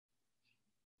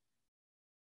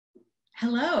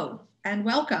Hello and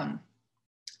welcome.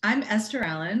 I'm Esther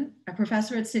Allen, a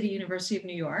professor at City University of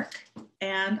New York,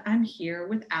 and I'm here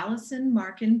with Allison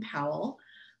Markin Powell,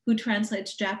 who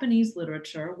translates Japanese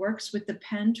literature, works with the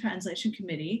Penn Translation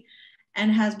Committee,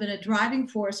 and has been a driving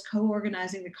force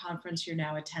co-organizing the conference you're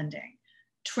now attending,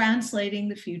 Translating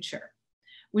the Future,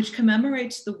 which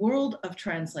commemorates the World of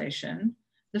Translation,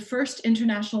 the first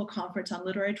international conference on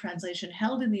literary translation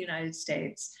held in the United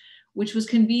States, which was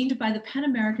convened by the Penn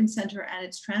American Center and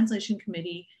its Translation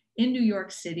Committee in New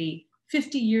York City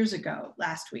 50 years ago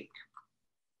last week.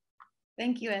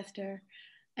 Thank you, Esther.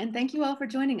 And thank you all for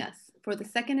joining us for the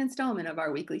second installment of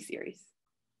our weekly series.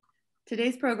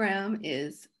 Today's program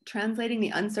is Translating the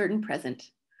Uncertain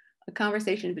Present, a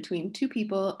conversation between two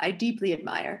people I deeply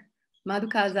admire, Madhu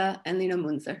Kaza and Lina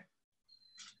Mounzer.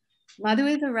 Madhu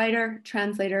is a writer,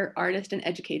 translator, artist, and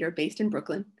educator based in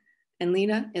Brooklyn, and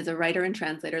Lina is a writer and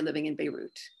translator living in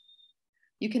Beirut.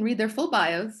 You can read their full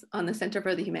bios on the Center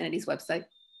for the Humanities website.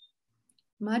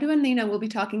 Madhu and Lina will be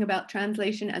talking about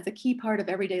translation as a key part of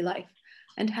everyday life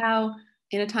and how,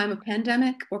 in a time of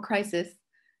pandemic or crisis,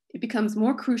 it becomes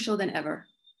more crucial than ever,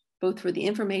 both for the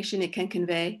information it can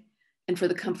convey and for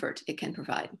the comfort it can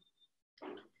provide.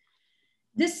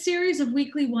 This series of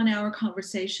weekly one-hour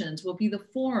conversations will be the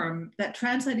form that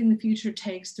Translating the Future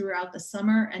takes throughout the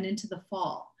summer and into the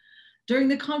fall. During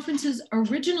the conference's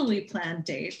originally planned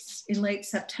dates in late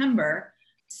September,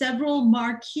 several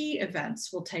marquee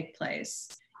events will take place,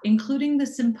 including the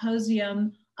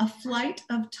symposium, A Flight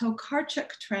of Tokarczuk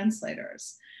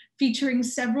Translators, featuring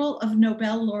several of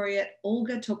Nobel laureate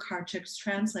Olga Tokarczuk's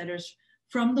translators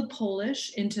from the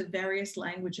Polish into various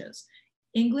languages,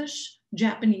 English,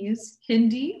 Japanese,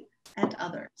 Hindi, and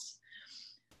others.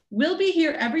 We'll be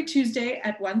here every Tuesday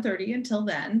at 1:30 until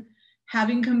then,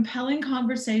 having compelling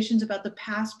conversations about the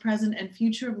past, present, and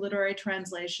future of literary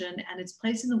translation and its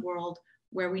place in the world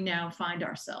where we now find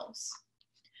ourselves.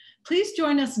 Please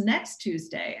join us next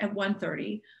Tuesday at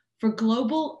 1:30 for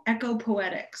Global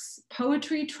Ecopoetics,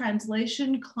 Poetry,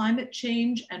 Translation, Climate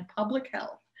Change, and Public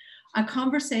Health, a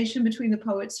conversation between the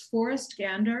poets Forrest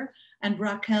Gander and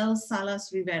Raquel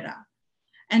Salas Rivera.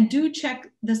 And do check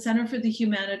the Center for the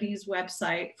Humanities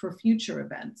website for future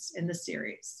events in the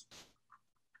series.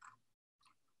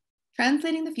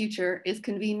 Translating the Future is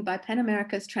convened by PEN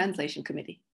America's Translation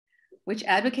Committee, which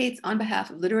advocates on behalf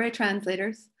of literary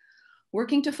translators,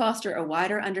 working to foster a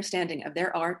wider understanding of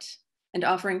their art and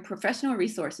offering professional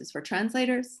resources for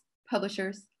translators,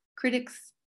 publishers,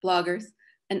 critics, bloggers,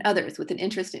 and others with an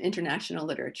interest in international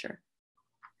literature.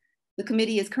 The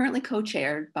committee is currently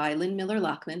co-chaired by Lynn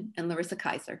Miller-Lockman and Larissa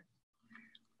Kaiser.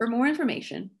 For more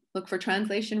information, look for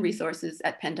translation resources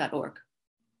at pen.org.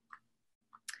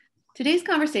 Today's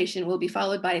conversation will be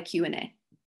followed by a Q&A.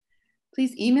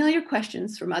 Please email your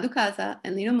questions for Madhu Kaza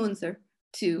and Lina Mounzer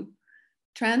to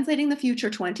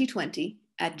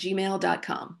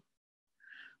translatingthefuture2020@gmail.com.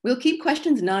 We'll keep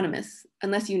questions anonymous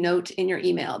unless you note in your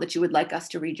email that you would like us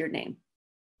to read your name.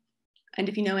 And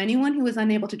if you know anyone who was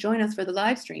unable to join us for the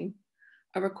live stream,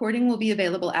 a recording will be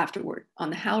available afterward on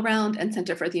the HowlRound and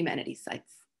Center for the Humanities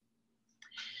sites.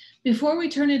 Before we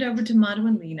turn it over to Madhu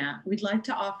and Lina, we'd like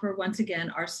to offer once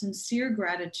again our sincere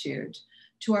gratitude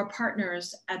to our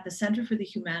partners at the Center for the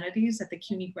Humanities at the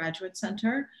CUNY Graduate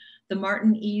Center, the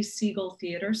Martin E. Siegel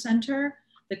Theater Center,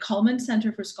 the Cullman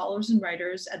Center for Scholars and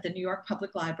Writers at the New York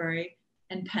Public Library,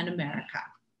 and PEN America.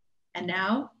 And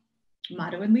now,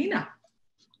 Madhu and Lina.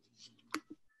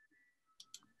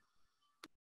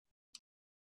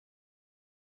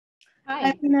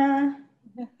 Hi. Lina.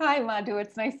 Hi, Madhu.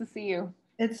 It's nice to see you.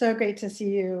 It's so great to see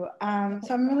you.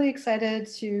 So I'm really excited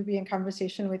to be in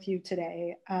conversation with you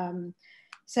today.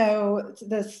 So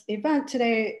this event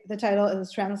today, the title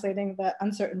is Translating the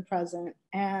Uncertain Present.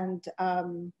 And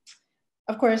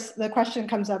of course, the question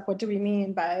comes up, what do we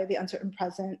mean by the uncertain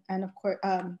present? And of course,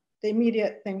 the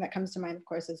immediate thing that comes to mind, of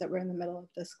course, is that we're in the middle of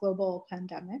this global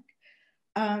pandemic.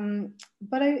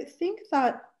 But I think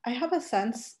that I have a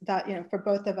sense that, you know, for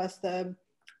both of us, the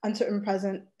uncertain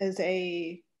present is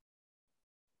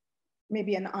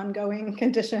maybe an ongoing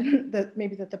condition, that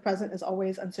maybe that the present is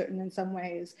always uncertain in some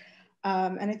ways.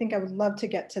 And I think I would love to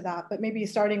get to that, but maybe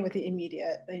starting with the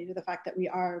immediate, the fact that we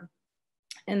are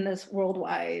in this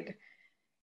worldwide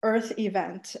Earth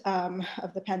event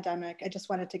of the pandemic. I just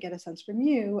wanted to get a sense from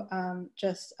you,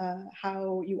 just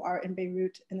how you are in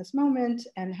Beirut in this moment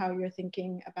and how you're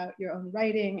thinking about your own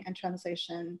writing and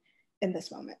translation in this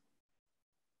moment.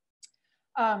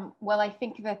 Well, I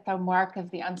think that the mark of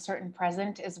the uncertain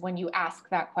present is when you ask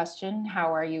that question,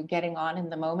 how are you getting on in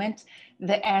the moment?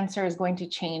 The answer is going to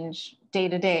change day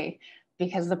to day.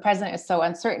 because the present is so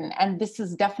uncertain. And this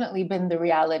has definitely been the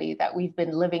reality that we've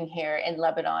been living here in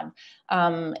Lebanon,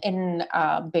 in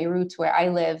Beirut, where I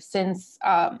live, since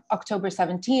October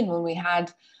 17, when we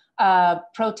had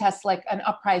protests, like an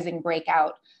uprising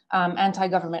breakout,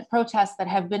 anti-government protests that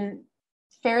have been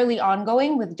fairly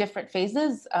ongoing with different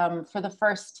phases. For the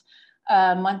first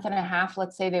month and a half,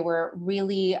 let's say, they were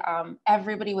really,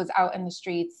 everybody was out in the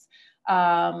streets.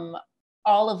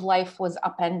 All of life was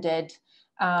upended.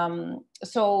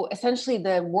 So essentially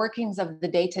the workings of the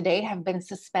day-to-day have been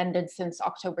suspended since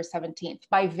October 17th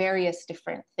by various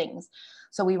different things.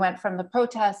 So we went from the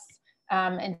protests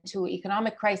into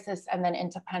economic crisis and then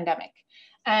into pandemic.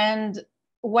 And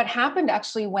what happened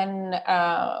actually when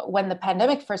the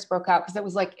pandemic first broke out, because it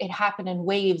was like it happened in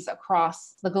waves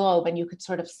across the globe and you could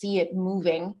sort of see it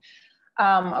moving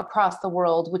across the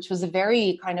world, which was a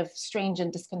very kind of strange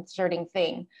and disconcerting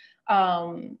thing.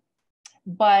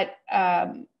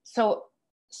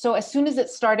 So as soon as it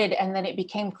started, and then it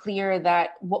became clear that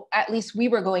at least we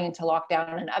were going into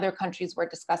lockdown and other countries were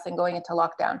discussing going into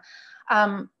lockdown,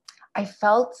 I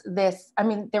felt this, I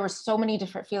mean, there were so many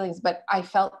different feelings, but I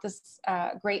felt this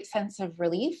great sense of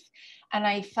relief. And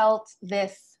I felt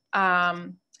this,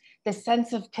 this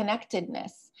sense of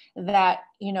connectedness that,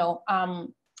 you know,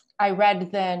 I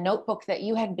read the notebook that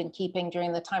you had been keeping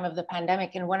during the time of the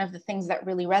pandemic. And one of the things that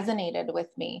really resonated with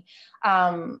me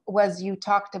was you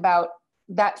talked about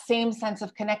that same sense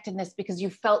of connectedness, because you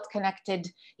felt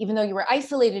connected, even though you were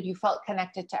isolated, you felt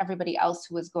connected to everybody else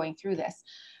who was going through this.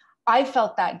 I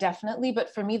felt that definitely,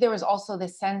 but for me, there was also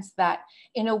this sense that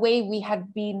in a way we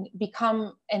had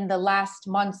become in the last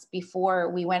months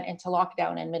before we went into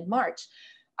lockdown in mid-March,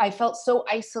 I felt so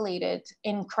isolated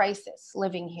in crisis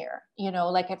living here. You know,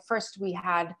 like at first we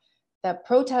had the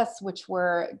protests, which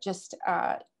were just,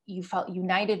 you felt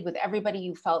united with everybody.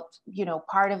 You felt, you know,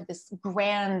 part of this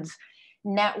grand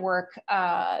network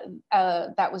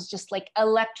that was just like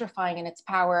electrifying in its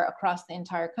power across the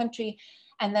entire country.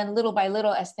 And then little by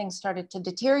little, as things started to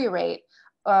deteriorate,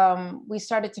 we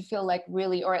started to feel like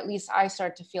really, or at least I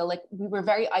started to feel like we were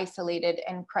very isolated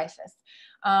in crisis.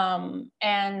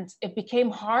 And it became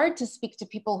hard to speak to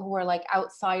people who were like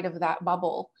outside of that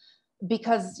bubble,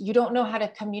 because you don't know how to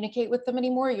communicate with them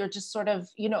anymore. You're just sort of,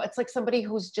 you know, it's like somebody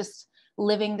who's just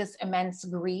living this immense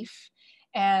grief,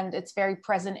 and it's very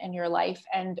present in your life.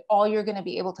 And all you're going to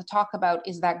be able to talk about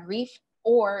is that grief.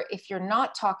 Or if you're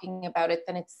not talking about it,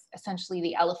 then it's essentially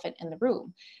the elephant in the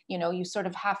room. You know, you sort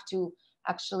of have to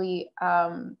actually,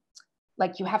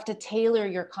 like you have to tailor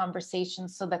your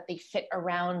conversations so that they fit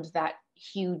around that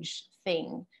huge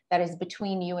thing that is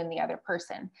between you and the other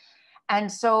person.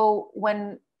 And so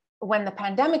when the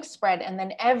pandemic spread and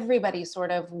then everybody sort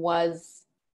of was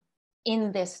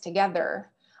in this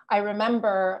together, I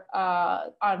remember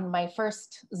on my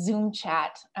first Zoom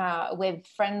chat with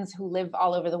friends who live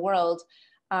all over the world,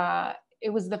 it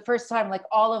was the first time like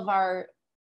all of our,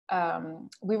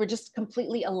 we were just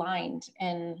completely aligned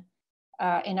in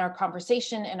our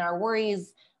conversation, in our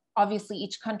worries. Obviously,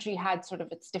 each country had sort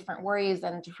of its different worries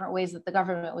and different ways that the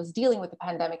government was dealing with the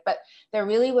pandemic, but there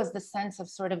really was the sense of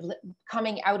sort of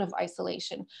coming out of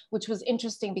isolation, which was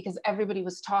interesting because everybody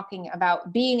was talking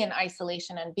about being in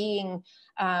isolation and being,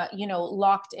 you know,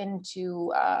 locked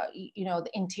into, you know,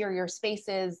 the interior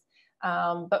spaces.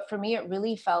 But for me, it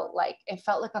really felt like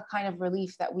a kind of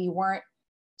relief that we weren't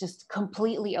just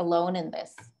completely alone in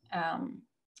this,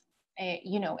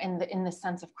 you know, in the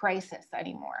sense of crisis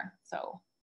anymore. So.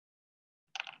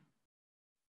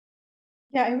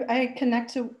 Yeah, I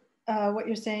connect to what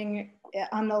you're saying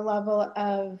on the level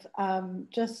of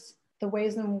just the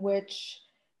ways in which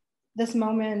this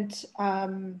moment,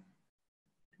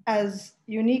 as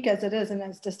unique as it is and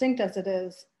as distinct as it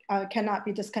is, cannot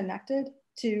be disconnected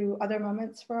to other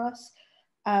moments for us.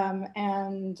 I'm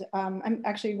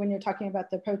actually, when you're talking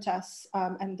about the protests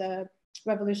and the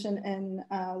revolution in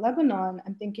Lebanon,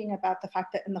 I'm thinking about the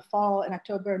fact that in the fall, in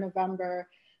October, November,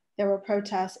 there were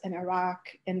protests in Iraq,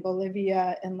 in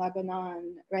Bolivia, in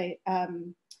Lebanon, right?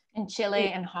 In Chile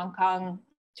and Hong Kong.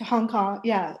 To Hong Kong,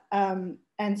 yeah.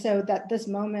 And so that this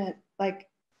moment, like,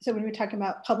 so when we're talking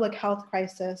about public health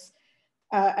crisis,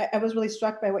 I was really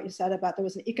struck by what you said about there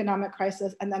was an economic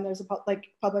crisis and then there's a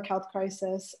public health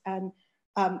crisis. And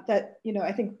that, you know,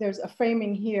 I think there's a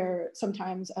framing here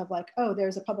sometimes of like, oh,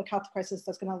 there's a public health crisis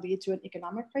that's going to lead to an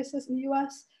economic crisis in the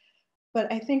US. But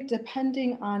I think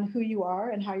depending on who you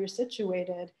are and how you're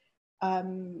situated,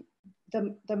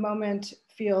 the moment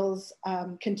feels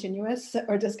continuous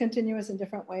or discontinuous in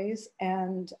different ways.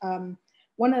 And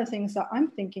one of the things that I'm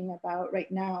thinking about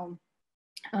right now,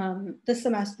 this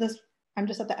semester, I'm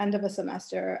just at the end of a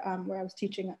semester where I was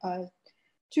teaching a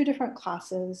two different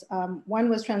classes. One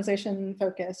was translation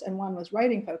focused and one was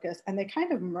writing focused, and they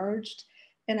kind of merged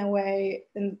in a way,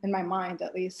 in my mind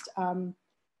at least.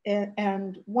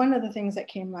 And one of the things that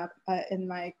came up in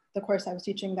the course I was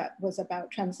teaching that was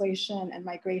about translation and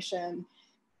migration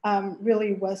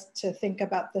really was to think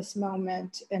about this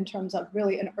moment in terms of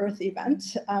really an earth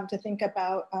event, to think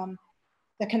about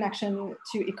the connection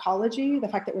to ecology, the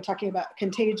fact that we're talking about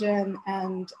contagion,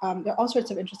 and there are all sorts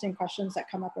of interesting questions that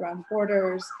come up around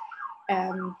borders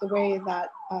and the way that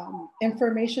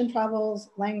information travels,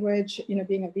 language,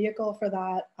 being a vehicle for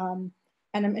that.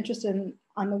 And I'm interested in,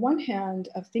 on the one hand,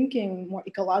 of thinking more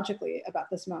ecologically about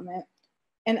this moment.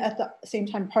 And at the same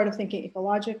time, part of thinking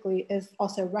ecologically is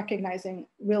also recognizing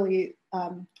really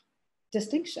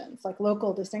distinctions, like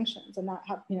local distinctions, and not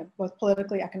have, both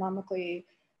politically, economically,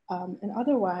 and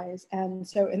otherwise. And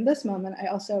so in this moment, I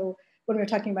also, when we're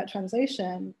talking about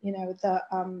translation, we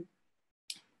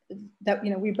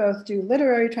both do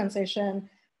literary translation,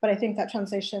 but I think that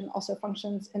translation also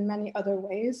functions in many other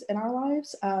ways in our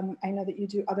lives. I know that you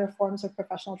do other forms of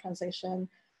professional translation,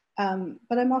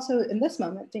 but I'm also in this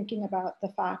moment thinking about the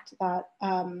fact that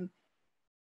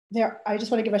I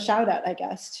just want to give a shout out, I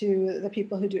guess, to the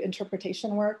people who do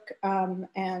interpretation work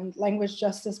and language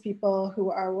justice people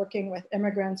who are working with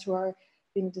immigrants who are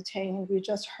being detained. We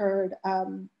just heard,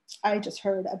 I just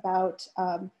heard about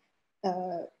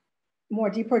more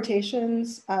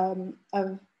deportations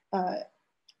of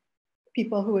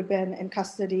people who had been in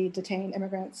custody, detained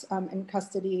immigrants in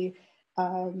custody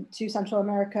to Central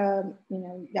America,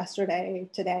 yesterday,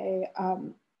 today,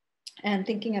 and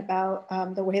thinking about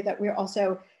the way that we're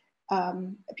also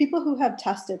people who have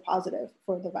tested positive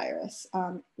for the virus,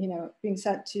 being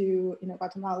sent to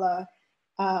Guatemala,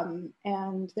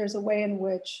 and there's a way in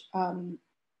which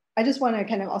I just want to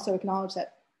kind of also acknowledge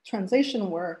that translation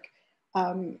work,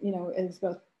 is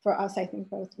both for us, I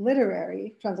think, both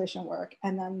literary translation work,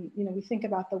 and then we think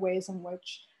about the ways in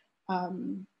which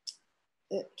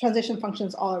translation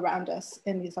functions all around us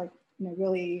in these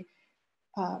really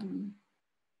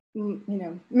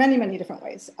many different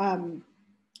ways. I'm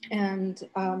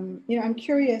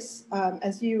curious,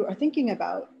 as you are thinking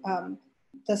about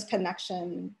this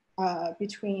connection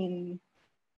between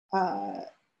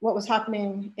what was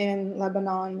happening in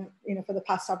Lebanon, for the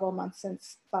past several months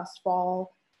since last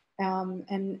fall,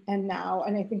 and now,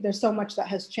 and I think there's so much that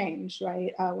has changed,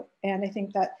 right? And I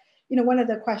think that one of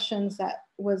the questions that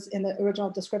was in the original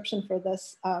description for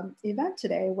this event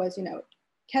today was,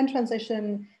 can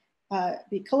translation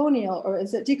be colonial, or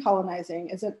is it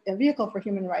decolonizing? Is it a vehicle for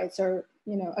human rights, or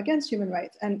against human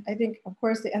rights? And I think, of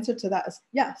course, the answer to that is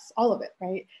yes, all of it,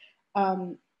 right?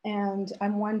 And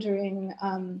I'm wondering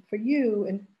for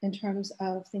you, in terms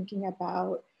of thinking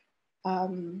about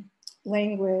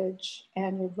language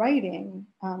and your writing,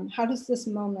 how does this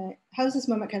moment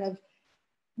kind of,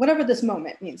 whatever this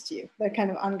moment means to you, the kind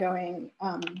of ongoing,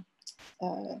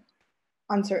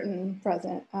 uncertain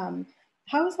present,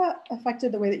 how has that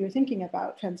affected the way that you're thinking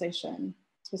about translation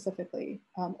specifically,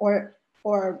 or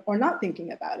not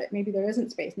thinking about it? Maybe there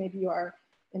isn't space. Maybe you are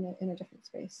in a different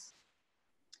space.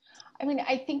 I mean,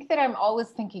 I think that I'm always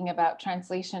thinking about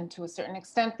translation to a certain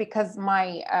extent, because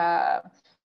my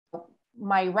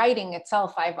writing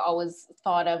itself, I've always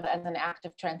thought of as an act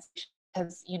of translation,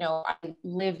 because, I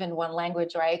live in one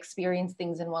language, or I experience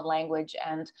things in one language.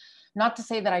 And not to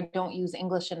say that I don't use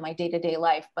English in my day-to-day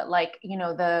life, but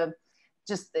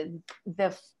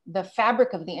the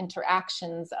fabric of the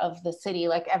interactions of the city,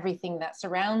 like everything that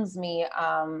surrounds me,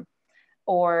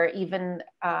 or even,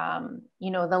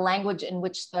 the language in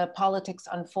which the politics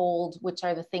unfold, which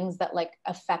are the things that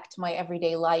affect my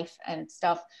everyday life and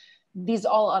stuff, these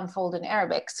all unfold in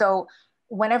Arabic. So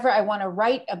whenever I want to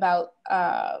write about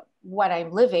what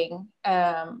I'm living,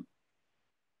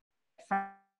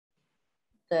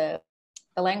 the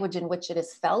language in which it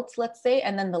is felt, let's say,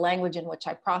 and then the language in which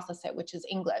I process it, which is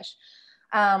English.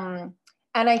 And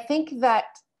I think that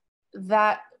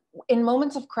in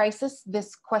moments of crisis,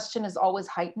 this question is always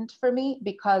heightened for me,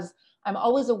 because I'm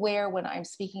always aware when I'm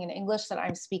speaking in English that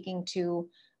I'm speaking to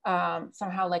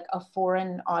somehow a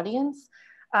foreign audience.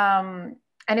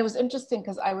 And it was interesting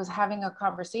because I was having a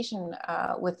conversation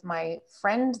with my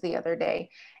friend the other day,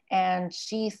 and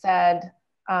she said,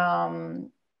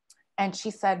 I'm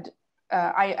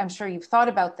sure you've thought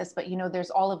about this, but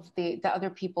there's all of the other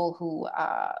people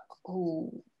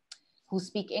who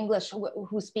speak English,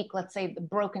 who speak, let's say, the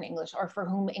broken English, or for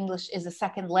whom English is a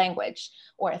second language,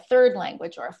 or a third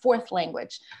language, or a fourth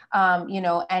language,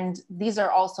 and these are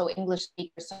also English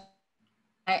speakers.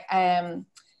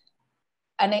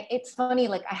 It's funny,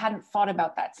 I hadn't thought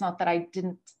about that. It's not that I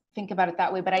didn't think about it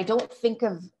that way, but I don't think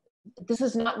of this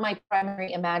is not my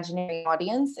primary imaginary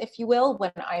audience, if you will,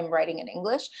 when I'm writing in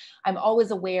English. I'm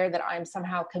always aware that I'm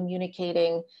somehow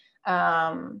communicating,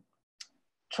 trying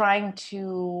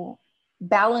to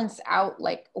balance out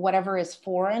like whatever is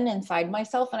foreign inside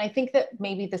myself. And I think that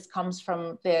maybe this comes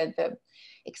from the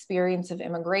experience of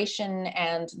immigration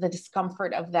and the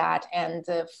discomfort of that, and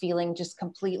the feeling just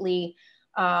completely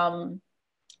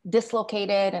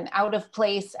dislocated and out of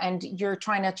place. And you're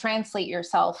trying to translate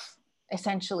yourself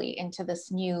essentially into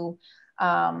this new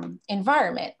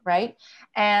environment, right?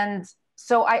 And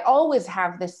so I always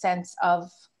have this sense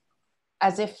of,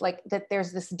 as if like that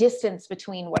there's this distance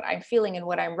between what I'm feeling and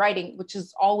what I'm writing, which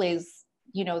is always,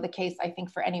 you know, the case, I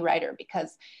think, for any writer,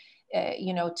 because,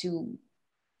 you know,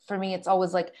 for me, it's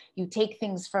always like you take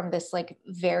things from this like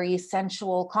very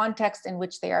sensual context in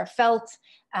which they are felt,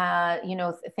 you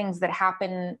know, things that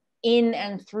happen in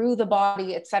and through the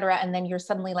body, etc. And then you're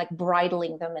suddenly like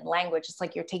bridling them in language. It's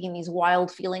like you're taking these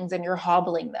wild feelings and you're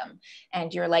hobbling them,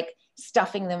 and you're like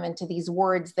stuffing them into these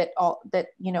words that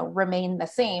you know, remain the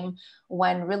same,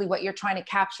 when really what you're trying to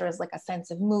capture is like a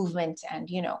sense of movement, and,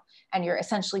 you know, and you're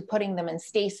essentially putting them in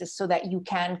stasis so that you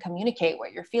can communicate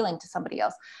what you're feeling to somebody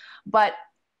else. But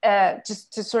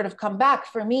just to sort of come back,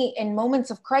 for me, in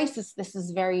moments of crisis, this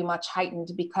is very much heightened,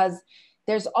 because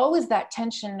there's always that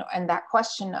tension and that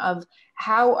question of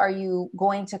how are you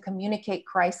going to communicate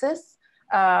crisis,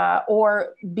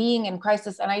 or being in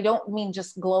crisis. And I don't mean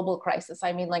just global crisis.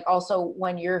 I mean, like also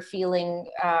when you're feeling,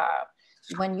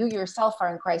 when you yourself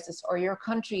are in crisis, or your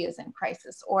country is in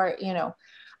crisis, or, you know,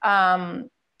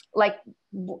 like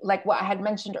what I had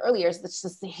mentioned earlier, is this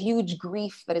just the huge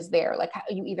grief that is there. Like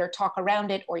you either talk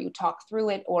around it or you talk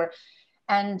through it,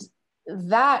 and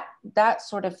that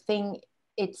sort of thing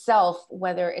itself,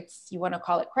 whether it's, you want to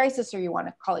call it crisis, or you want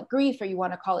to call it grief, or you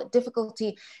want to call it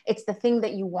difficulty, it's the thing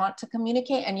that you want to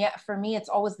communicate. And yet for me, it's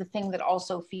always the thing that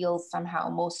also feels somehow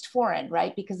most foreign,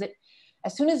 right? Because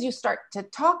as soon as you start to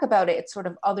talk about it, it sort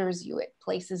of others you, it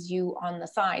places you on the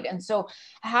side. And so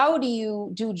how do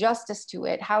you do justice to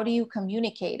it? How do you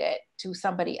communicate it to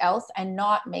somebody else and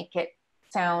not make it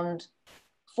sound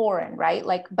foreign, right?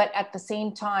 Like, but at the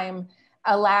same time,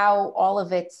 allow all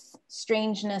of its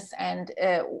strangeness and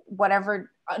whatever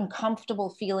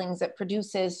uncomfortable feelings it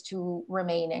produces to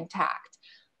remain intact.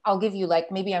 I'll give you,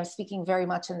 like, maybe I'm speaking very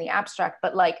much in the abstract,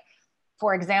 but like,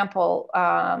 for example,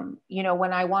 you know,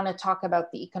 when I want to talk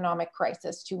about the economic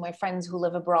crisis to my friends who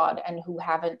live abroad and who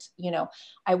haven't, you know,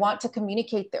 I want to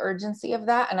communicate the urgency of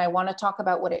that. And I want to talk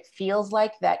about what it feels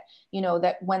like that, you know,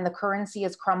 that when the currency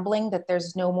is crumbling, that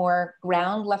there's no more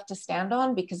ground left to stand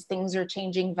on, because things are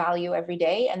changing value every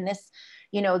day. And this,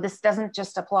 you know, this doesn't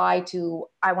just apply to,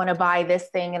 I want to buy this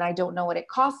thing and I don't know what it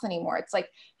costs anymore. It's like,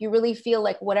 you really feel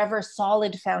like whatever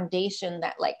solid foundation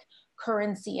that like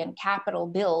currency and capital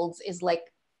builds is like,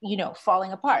 you know,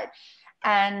 falling apart.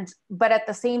 But at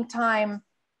the same time,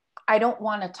 I don't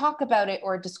want to talk about it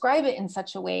or describe it in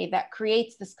such a way that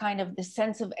creates this kind of this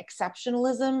sense of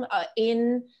exceptionalism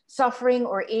in suffering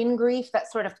or in grief,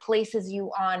 that sort of places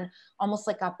you on almost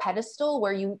like a pedestal,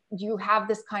 where you have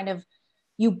this kind of,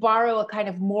 you borrow a kind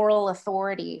of moral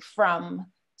authority from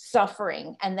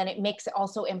suffering, and then it makes it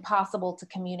also impossible to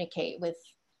communicate with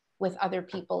other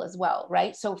people as well,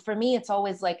 right? So for me, it's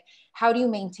always like, how do you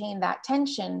maintain that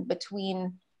tension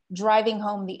between driving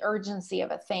home the urgency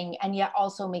of a thing and yet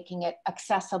also making it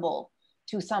accessible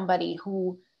to somebody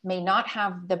who may not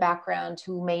have the background,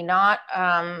 who may not,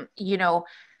 you know,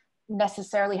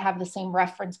 necessarily have the same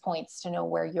reference points to know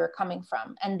where you're coming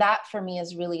from. And that for me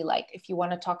is really like, if you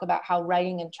want to talk about how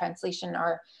writing and translation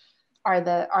are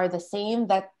the same,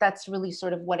 that's really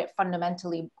sort of what it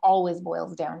fundamentally always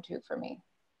boils down to for me.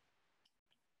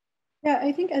 Yeah,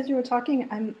 I think as you were talking,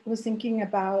 I was thinking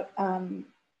about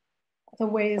the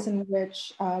ways in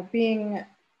which being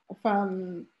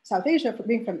from South Asia,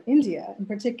 being from India in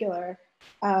particular,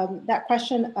 that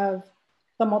question of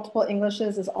the multiple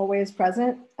Englishes is always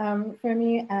present for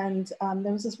me. And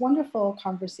there was this wonderful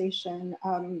conversation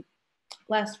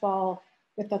last fall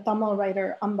with the Tamil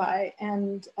writer Ambai,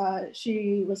 and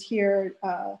she was here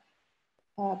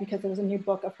because there was a new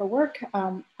book of her work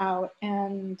out.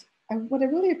 And what I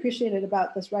really appreciated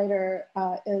about this writer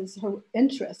is her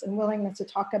interest and willingness to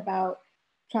talk about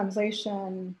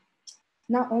translation,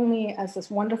 not only as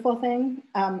this wonderful thing,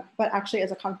 but actually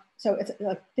as so it's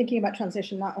like thinking about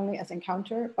translation not only as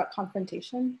encounter, but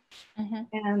confrontation.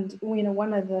 Mm-hmm. And you know,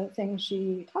 one of the things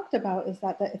she talked about is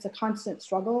that it's a constant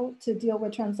struggle to deal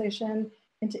with translation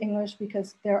into English,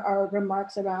 because there are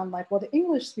remarks around like, well, the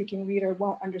English-speaking reader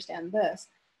won't understand this.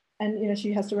 And you know,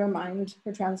 she has to remind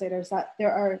her translators that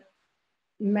there are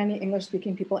many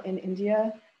English-speaking people in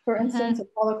India for instance,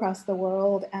 all across the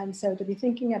world. And so to be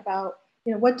thinking about,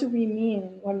 what do we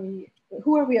mean when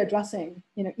who are we addressing,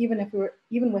 even if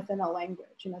even within a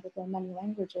language, that there are many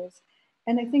languages.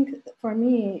 And I think for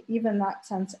me, even that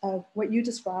sense of what you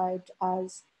described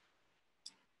as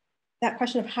that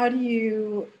question of how do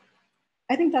you,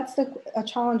 I think that's a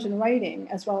challenge in writing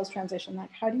as well as translation.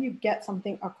 Like, how do you get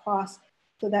something across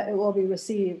so that it will be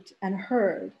received and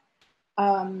heard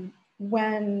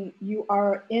when you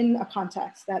are in a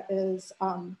context that is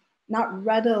not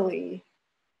readily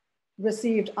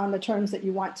received on the terms that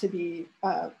you want to be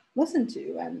listened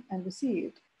to and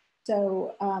received.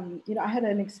 So, I had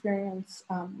an experience,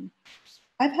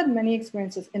 I've had many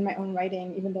experiences in my own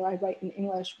writing, even though I write in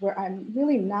English, where I'm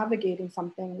really navigating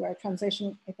something where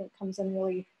translation, I think, comes in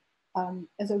really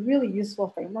as a really useful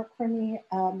framework for me.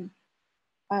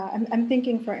 I'm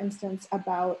thinking, for instance,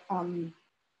 about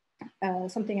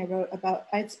something I wrote about.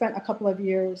 I'd spent a couple of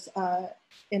years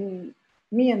in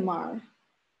Myanmar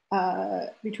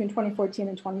between 2014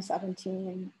 and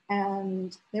 2017.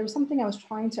 And there was something I was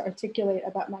trying to articulate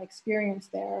about my experience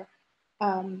there.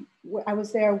 I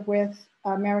was there with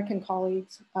American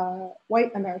colleagues,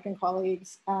 white American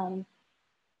colleagues, on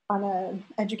an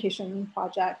education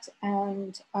project.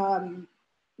 And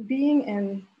being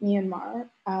in Myanmar,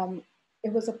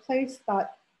 it was a place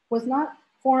that was not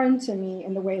foreign to me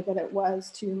in the way that it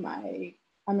was to my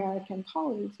American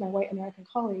colleagues, my white American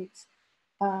colleagues.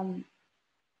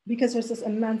 Because there's this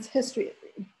immense history.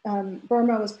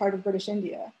 Burma was part of British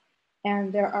India,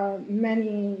 and there are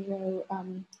many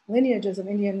lineages of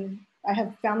Indian. I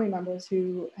have family members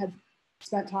who had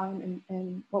spent time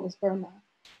in what was Burma.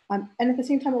 And at the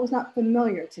same time, it was not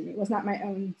familiar to me. It was not my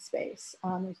own space. It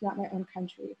was not my own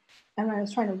country. And when I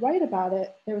was trying to write about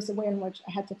it, there was a way in which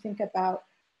I had to think about,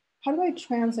 how do I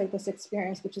translate this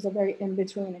experience, which is a very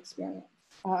in-between experience?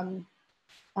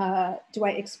 Do I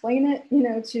explain it,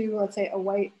 to, let's say, a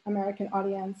white American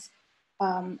audience?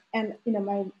 And,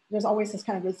 there's always this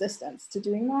kind of resistance to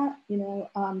doing that,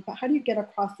 but how do you get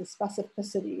across the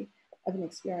specificity of an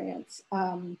experience?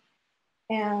 I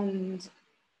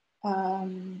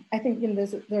think,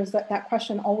 there's that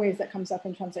question always that comes up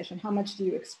in translation: how much do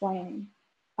you explain?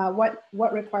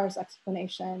 What requires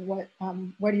explanation?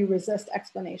 Where do you resist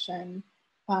explanation?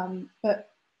 But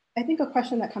I think a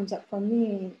question that comes up for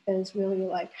me is really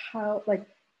how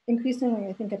increasingly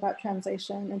I think about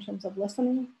translation in terms of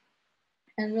listening,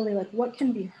 and really what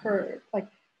can be heard.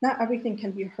 Not everything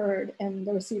can be heard in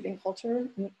the receiving culture,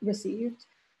 received.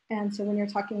 And so when you're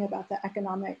talking about the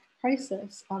economic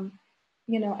crisis,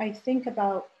 I think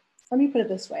about, let me put it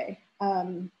this way.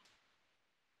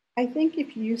 I think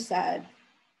if you said,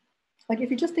 if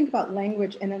you just think about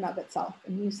language in and of itself,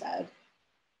 and you said,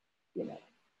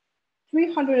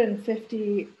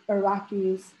 350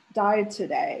 Iraqis died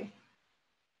today,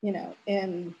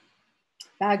 in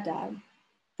Baghdad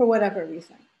for whatever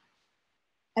reason.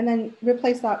 And then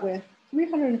replace that with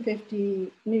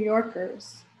 350 New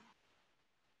Yorkers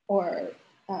or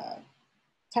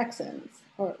Texans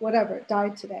or whatever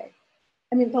died today.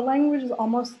 I mean, the language is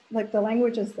almost the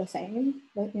language is the same,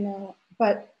 but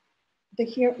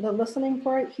the listening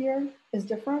for it here is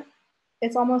different.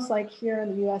 It's almost like here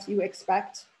in the US, you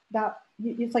expect that,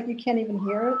 it's you can't even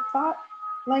hear that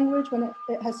language when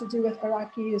it has to do with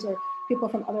Iraqis or people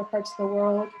from other parts of the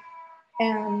world.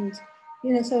 And,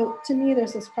 so to me,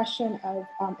 there's this question of,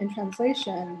 in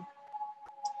translation,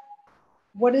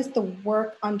 what is the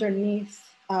work underneath?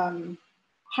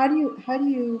 How do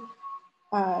you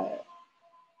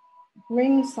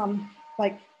bring some,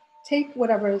 take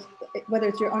whether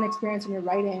it's your own experience in your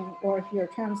writing or if you're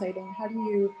translating, how do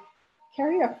you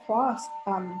carry across,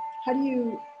 how do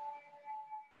you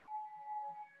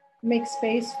make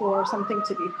space for something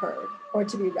to be heard or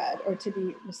to be read or to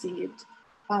be received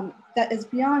that is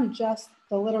beyond just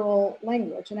the literal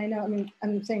language? And I know,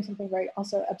 I'm saying something very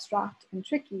also abstract and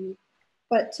tricky,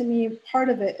 but to me, part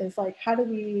of it is how do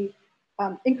we,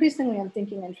 increasingly I'm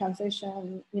thinking in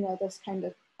translation, this kind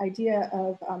of idea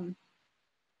of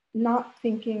not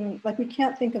thinking, we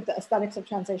can't think of the aesthetics of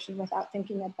translation without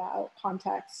thinking about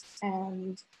context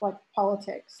and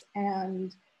politics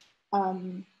and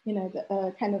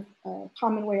the kind of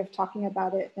common way of talking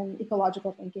about it in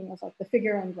ecological thinking is the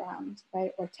figure and ground,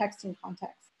 right? Or text and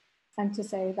context. And to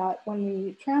say that when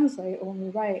we translate or when we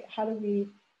write, how do we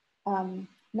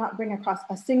not bring across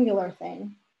a singular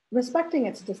thing, respecting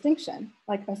its distinction,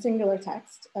 like a singular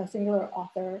text, a singular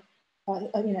author,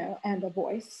 and a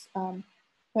voice,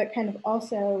 but kind of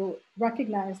also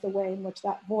recognize the way in which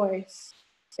that voice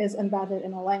is embedded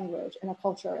in a language, in a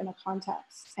culture, in a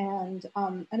context. And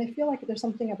I feel like there's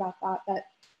something about that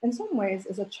in some ways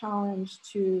is a challenge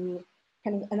to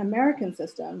kind of an American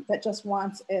system that just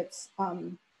wants its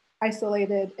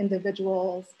isolated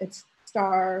individuals, its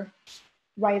star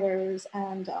writers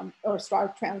and or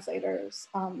star translators.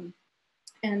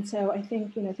 And so I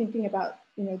think, thinking about,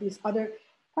 these other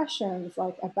questions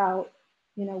like about,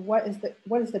 what is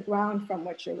the ground from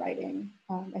which you're writing,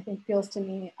 I think feels to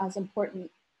me as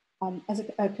important as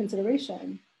a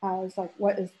consideration as like,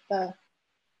 what is the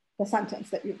sentence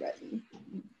that you've written?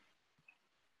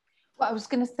 Well, I was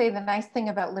going to say the nice thing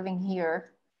about living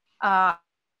here, I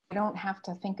don't have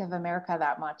to think of America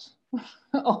that much.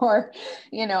 Or,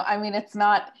 I mean, it's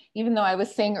not, even though I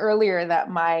was saying earlier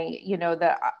that my,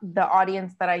 the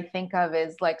audience that I think of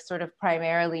is like sort of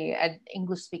primarily an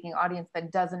English speaking audience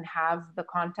that doesn't have the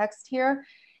context here.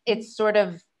 It's sort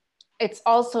of, it's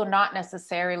also not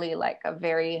necessarily like a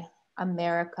very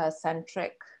America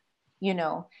centric,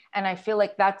 and I feel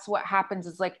like that's what happens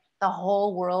is like the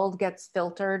whole world gets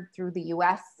filtered through the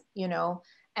US,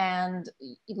 and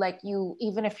like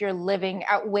even if you're living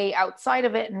way outside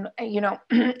of it, and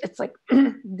it's like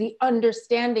the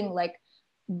understanding like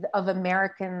of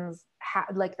Americans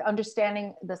like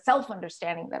the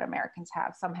self-understanding that Americans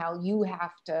have, somehow you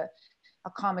have to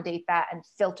accommodate that and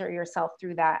filter yourself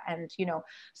through that. And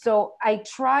so I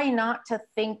try not to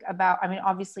think about, I mean,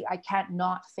 obviously I can't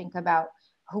not think about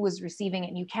who is receiving it.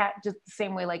 And you can't, just the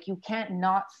same way, like you can't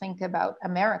not think about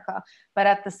America, but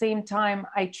at the same time,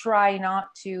 I try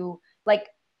not to, like,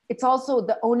 it's also,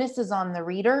 the onus is on the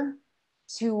reader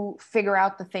to figure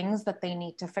out the things that they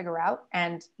need to figure out.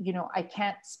 And, I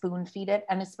can't spoon feed it.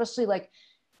 And especially like,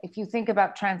 if you think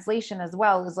about translation as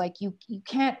well, is like, you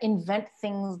can't invent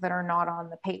things that are not on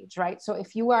the page, right? So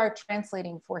if you are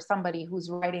translating for somebody who's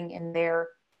writing in their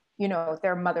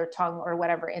their mother tongue or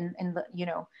whatever in the,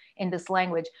 in this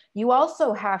language, you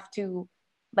also have to,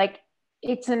 like,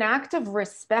 it's an act of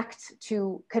respect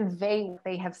to convey what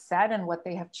they have said and what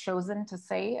they have chosen to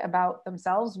say about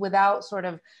themselves without sort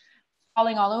of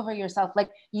falling all over yourself.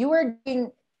 Like you are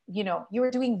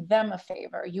doing them a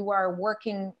favor. You are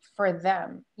working for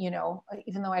them,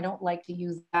 even though I don't like to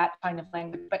use that kind of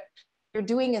language, but you're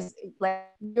doing is like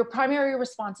your primary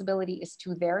responsibility is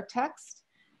to their text.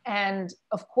 And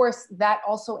of course, that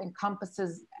also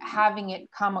encompasses having it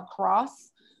come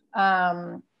across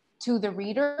to the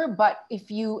reader. But if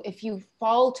you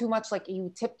fall too much, like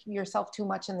you tip yourself too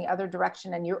much in the other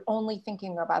direction, and you're only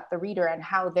thinking about the reader and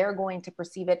how they're going to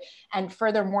perceive it, and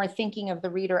furthermore thinking of the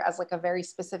reader as like a very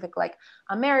specific, like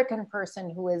American person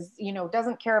who is,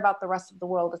 doesn't care about the rest of the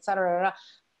world, et cetera,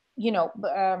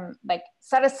 like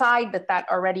set aside that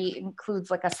already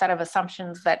includes like a set of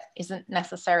assumptions that isn't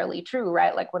necessarily true,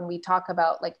 right? Like when we talk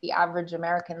about like the average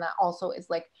American, that also is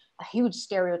like a huge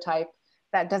stereotype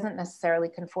that doesn't necessarily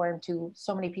conform to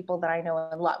so many people that I know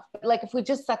and love. But like if we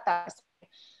just set that,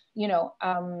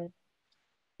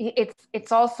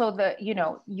 it's also the,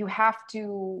 you have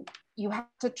to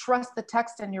trust the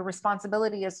text, and your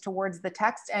responsibility is towards the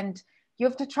text, and you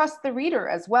have to trust the reader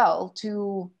as well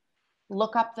to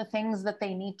look up the things that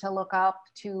they need to look up,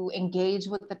 to engage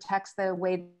with the text the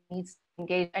way it needs to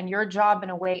engage. And your job in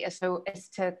a way is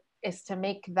to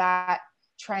make that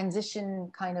transition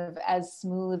kind of as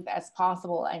smooth as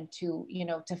possible, and to,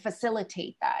 to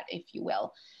facilitate that, if you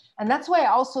will. And that's why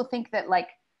I also think that like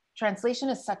translation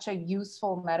is such a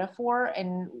useful metaphor,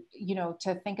 and,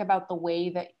 to think about the way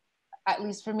that, at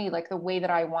least for me, like the way that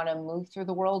I want to move through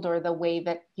the world, or the way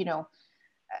that,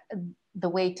 the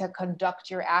way to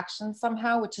conduct your actions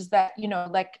somehow, which is that,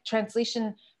 like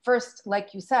translation first,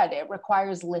 like you said, it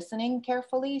requires listening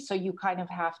carefully. So you kind of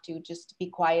have to just be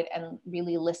quiet and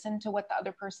really listen to what the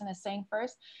other person is saying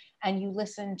first. And you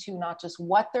listen to not just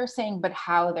what they're saying, but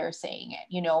how they're saying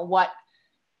it, what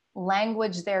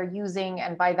language they're using.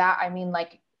 And by that, I mean,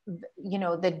 like,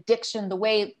 the diction, the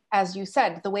way, as you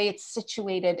said, the way it's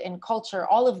situated in culture,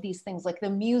 all of these things, like the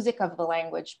music of the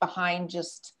language behind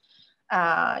just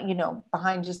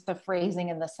the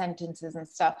phrasing and the sentences and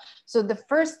stuff. So the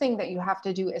first thing that you have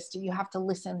to do is you have to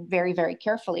listen very, very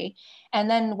carefully. And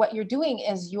then what you're doing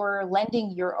is you're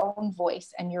lending your own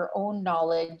voice and your own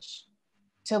knowledge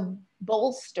to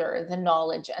bolster the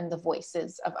knowledge and the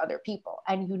voices of other people.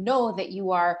 And that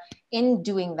you are, in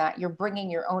doing that, you're bringing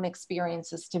your own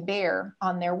experiences to bear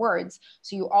on their words.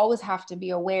 So you always have to be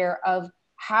aware of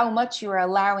how much you're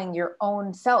allowing your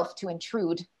own self to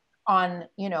intrude on,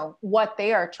 what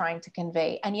they are trying to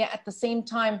convey. And yet at the same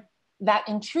time, that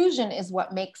intrusion is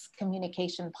what makes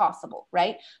communication possible,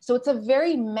 right? So it's a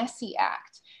very messy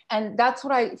act. And that's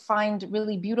what I find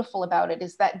really beautiful about it,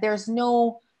 is that there's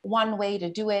no one way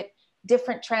to do it.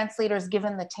 different translators,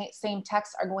 given the same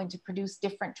text, are going to produce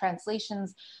different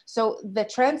translations. So the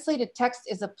translated text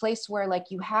is a place where like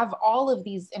you have all of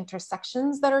these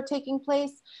intersections that are taking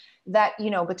place, that, you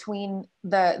know, between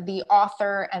the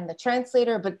author and the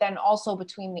translator, but then also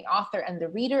between the author and the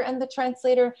reader and the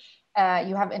translator.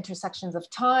 You have intersections of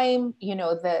time, you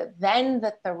know, the then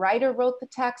that the writer wrote the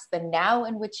text, the now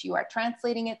in which you are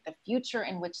translating it, the future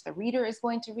in which the reader is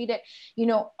going to read it. You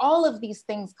know, all of these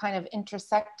things kind of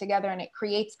intersect together, and it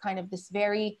creates kind of this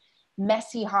very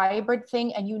messy hybrid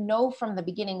thing. And you know from the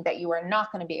beginning that you are not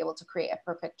going to be able to create a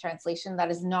perfect translation. That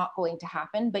is not going to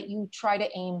happen, but you try to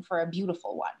aim for a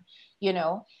beautiful one, you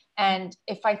know? And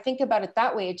if I think about it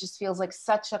that way, it just feels like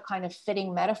such a kind of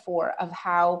fitting metaphor of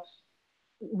how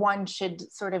one should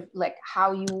sort of like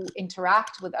how you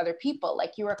interact with other people.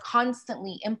 Like you are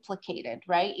constantly implicated,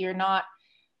 right? You're not,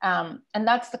 and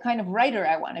that's the kind of writer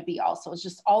I want to be also, is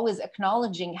just always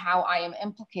acknowledging how I am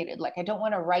implicated. Like I don't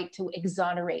want to write to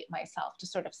exonerate myself, to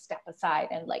sort of step aside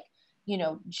and like, you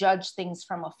know, judge things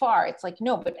from afar. It's like,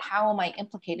 no, but how am I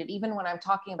implicated? Even when I'm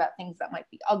talking about things that might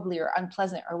be ugly or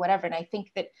unpleasant or whatever. And I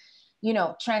think that, you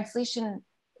know, translation,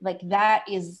 like that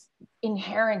is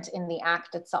inherent in the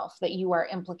act itself, that you are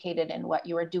implicated in what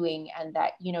you are doing, and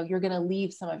that, you know, you're going to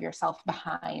leave some of yourself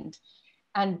behind.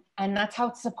 And that's how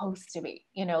it's supposed to be,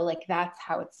 you know, like that's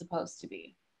how it's supposed to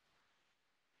be.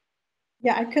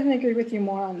 Yeah, I couldn't agree with you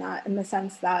more on that, in the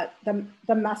sense that the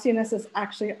messiness is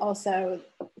actually also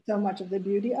so much of the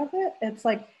beauty of it. It's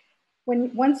like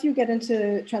once you get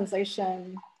into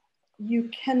translation, you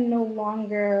can no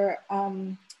longer,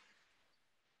 you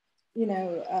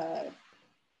know,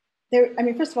 I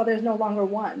mean, first of all, there's no longer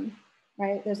one,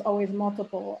 right? There's always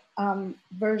multiple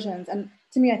versions. And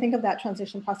to me, I think of that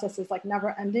translation process as like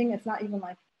never ending. It's not even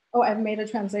like, oh, I've made a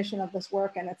translation of this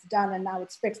work and it's done and now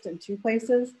it's fixed in 2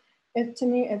 places. To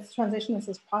me, translation is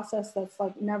this process that's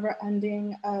like never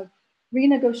ending of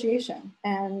renegotiation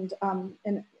and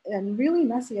really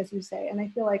messy, as you say. And I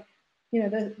feel like, you know,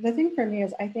 the thing for me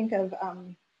is I think of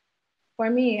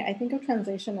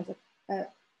translation as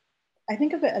I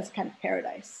think of it as kind of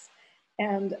paradise.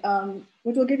 And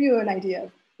which will give you an idea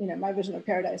of, you know, my vision of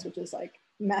paradise, which is like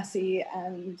messy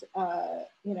and,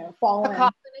 you know,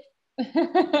 fallen.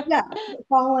 Yeah,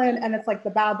 fallen, and it's like the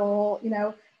Babel, you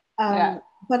know. Yeah.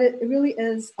 But it really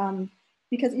is,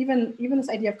 because even this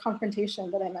idea of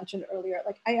confrontation that I mentioned earlier,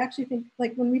 like I actually think,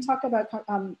 like when we talk about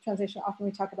translation, often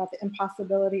we talk about the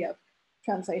impossibility of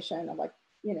translation, of like,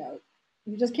 you know,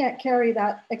 you just can't carry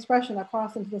that expression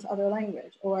across into this other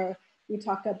language. Or we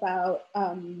talk about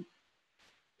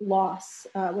loss,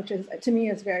 which is, to me,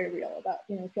 is very real, about,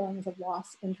 you know, feelings of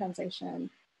loss in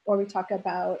translation. Or we talk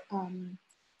about,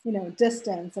 you know,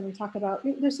 distance, and we talk about,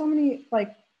 there's so many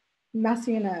like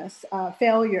messiness,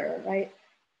 failure, right?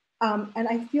 And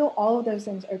I feel all of those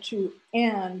things are true,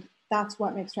 and that's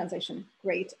what makes translation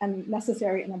great and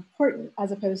necessary and important,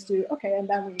 as opposed to, okay, and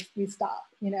then we stop,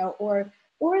 you know, or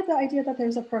the idea that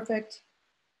there's a perfect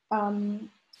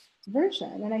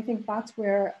version. And I think that's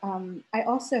where I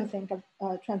also think of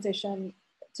translation.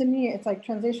 To me, it's like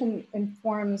translation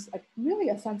informs like really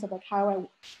a sense of like how I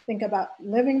think about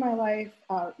living my life,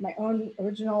 my own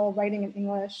original writing in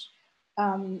English,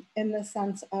 in the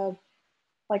sense of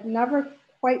like never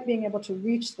quite being able to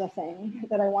reach the thing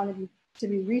that I wanted to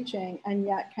be reaching, and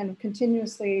yet kind of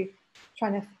continuously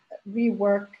trying to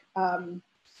rework,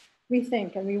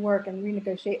 rethink and rework and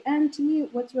renegotiate. And to me,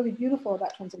 what's really beautiful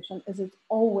about translation is it's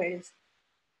always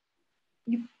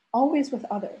with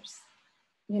others,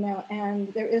 you know,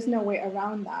 and there is no way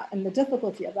around that, and the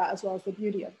difficulty of that as well as the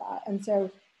beauty of that. And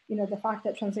so, you know, the fact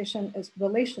that translation is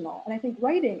relational, and I think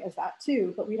writing is that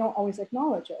too, but we don't always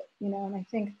acknowledge it, you know. And I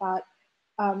think that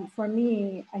for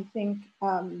me, I think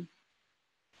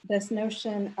this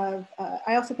notion of,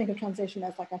 I also think of translation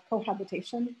as like a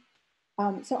cohabitation.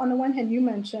 So on the one hand, you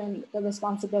mentioned the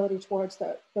responsibility towards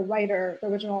the writer, the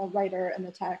original writer and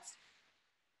the text.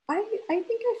 I think I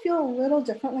feel a little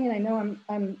differently, and I know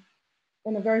I'm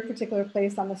in a very particular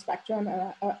place on the spectrum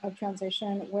of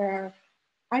translation, where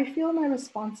I feel my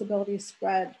responsibility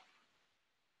spread.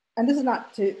 And this is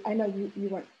not to, I know you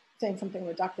weren't saying something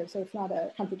reductive, so it's not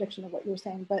a contradiction of what you were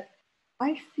saying, but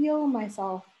I feel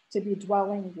myself to be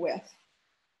dwelling with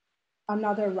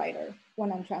another writer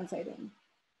when I'm translating,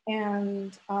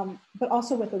 and but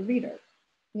also with a reader,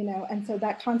 you know. And so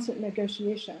that constant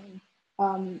negotiation,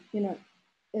 you know,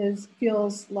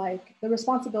 feels like the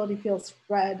responsibility feels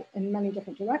spread in many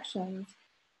different directions.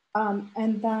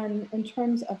 And then in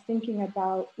terms of thinking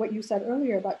about what you said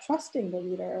earlier about trusting the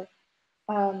reader,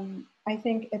 I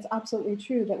think it's absolutely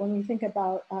true that when we think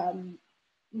about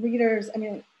readers, I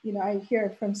mean, you know, I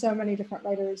hear from so many different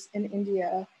writers in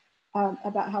India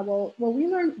about how, well,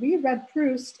 we read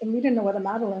Proust and we didn't know what a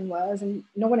Madeleine was, and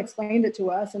no one explained it to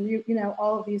us, and you know,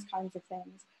 all of these kinds of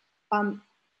things.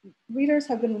 Readers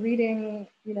have been reading,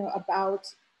 you know,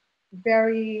 about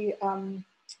very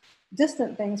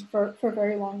distant things for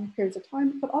very long periods of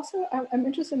time, but also I'm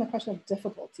interested in the question of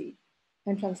difficulty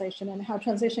in translation, and how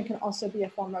translation can also be a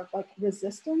form of like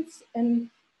resistance in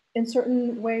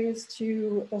certain ways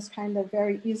to this kind of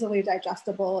very easily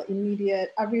digestible,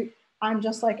 immediate, I'm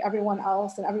just like everyone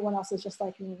else and everyone else is just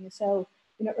like me. So,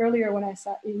 you know, earlier when I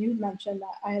said, you mentioned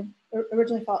that I had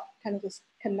originally felt kind of this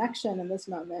connection in this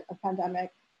moment of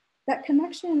pandemic. That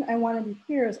connection, I want to be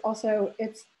clear, is also,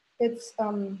 it's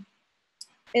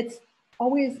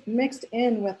always mixed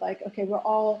in with like, okay,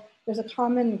 there's a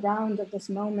common ground of this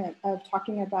moment of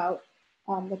talking about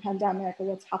the pandemic or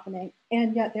what's happening.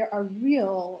 And yet there are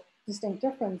real distinct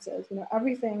differences. You know,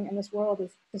 everything in this world is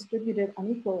distributed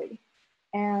unequally.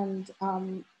 And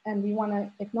we want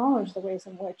to acknowledge the ways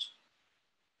in which,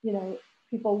 you know,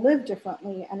 people live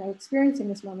differently and are experiencing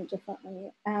this moment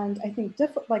differently. And I think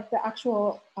like the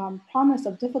actual promise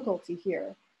of difficulty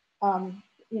here,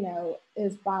 you know,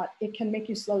 is that it can make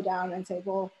you slow down and say,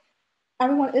 well,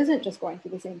 everyone isn't just going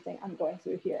through the same thing I'm going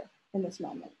through here in this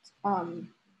moment.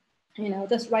 You know,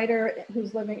 this writer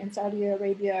who's living in Saudi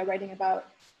Arabia writing about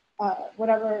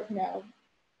whatever, you know,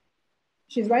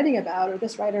 she's writing about, or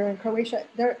this writer in Croatia,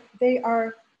 they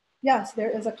are, yes, there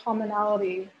is a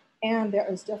commonality and there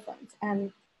is difference.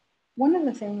 And one of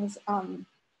the things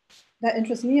that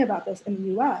interests me about this in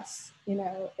the US, you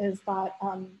know, is that,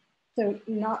 so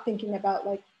not thinking about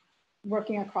like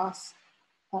working across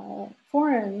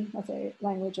foreign, let's say,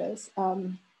 languages,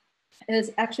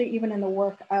 is actually even in the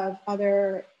work of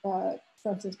other, for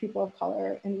instance, people of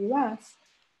color in the US,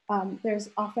 there's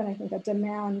often, I think, a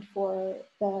demand for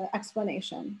the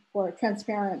explanation, for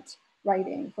transparent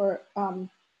writing, for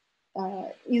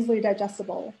easily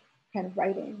digestible kind of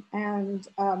writing. And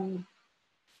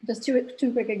just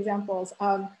two quick examples.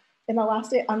 On the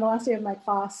last day of my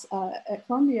class at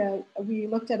Columbia, we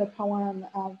looked at a poem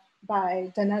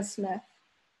by Danez Smith,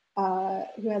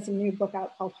 who has a new book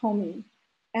out called Homie.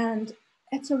 And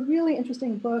it's a really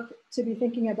interesting book to be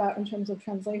thinking about in terms of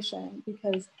translation,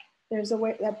 because there's a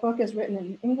way, that book is written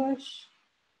in English,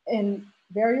 in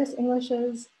various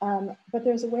Englishes, but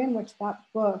there's a way in which that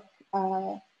book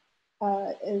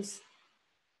is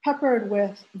peppered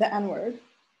with the N-word.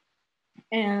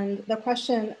 And the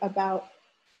question about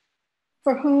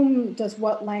for whom does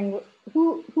what language,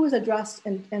 who is addressed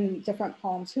in different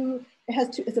poems,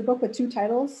 it's a book with two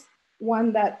titles,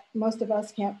 one that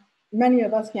many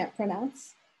of us can't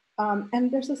pronounce.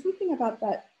 And there's something about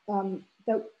that,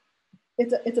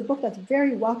 it's a book that's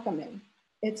very welcoming.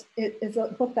 It's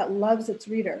a book that loves its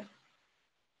reader,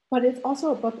 but it's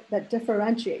also a book that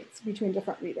differentiates between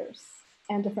different readers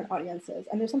and different audiences.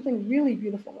 And there's something really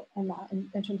beautiful in that,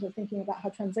 in terms of thinking about how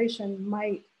translation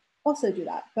might also do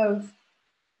that, both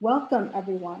welcome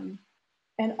everyone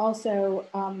and also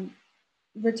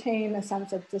retain a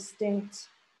sense of distinct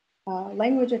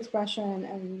language expression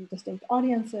and distinct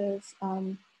audiences.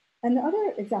 And the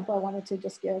other example I wanted to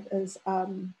just give is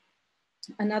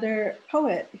another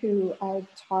poet who I've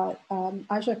taught,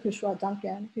 Aja Kushwa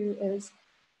Duncan, who is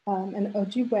an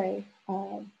Ojibwe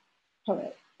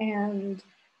poet. And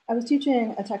I was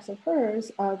teaching a text of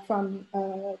hers from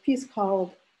a piece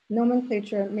called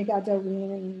Nomenclature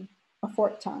Migadawin, a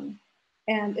Fork Tongue.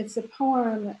 And it's a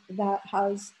poem that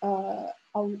has a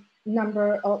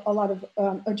lot of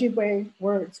Ojibwe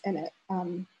words in it.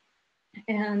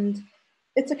 And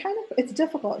it's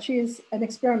difficult. She's an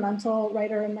experimental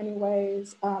writer in many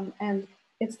ways. And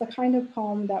it's the kind of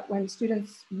poem that when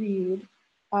students read,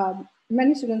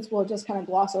 many students will just kind of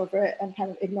gloss over it and kind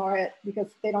of ignore it because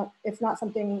it's not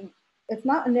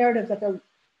a narrative that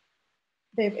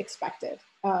they've expected.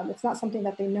 It's not something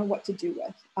that they know what to do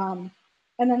with.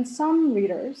 And then some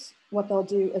readers, what they'll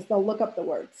do is they'll look up the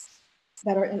words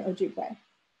that are in Ojibwe.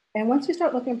 And once you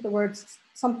start looking up the words,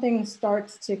 something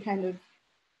starts to kind of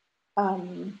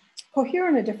cohere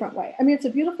in a different way. I mean, it's a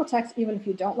beautiful text, even if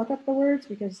you don't look up the words,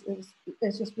 because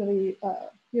it's just really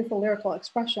beautiful lyrical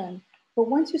expression. But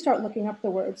once you start looking up the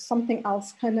words, something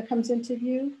else kind of comes into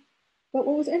view. But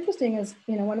what was interesting is,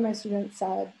 you know, one of my students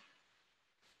said,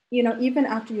 you know, even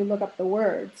after you look up the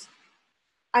words,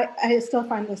 I still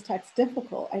find this text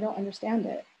difficult. I don't understand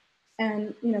it.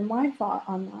 And, you know, my thought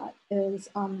on that is,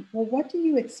 well, what do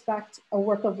you expect a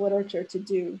work of literature to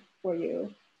do for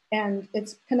you? And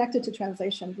it's connected to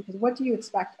translation, because what do you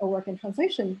expect a work in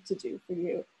translation to do for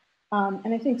you?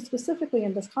 And I think specifically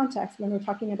in this context, when we're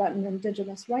talking about an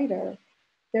Indigenous writer,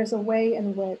 there's a way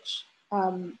in which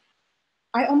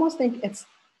I almost think it's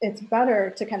better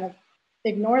to kind of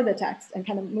ignore the text and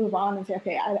kind of move on and say,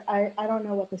 okay, I don't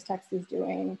know what this text is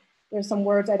doing. There's some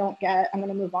words I don't get, I'm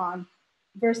gonna move on.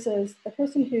 Versus the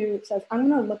person who says, I'm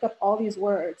gonna look up all these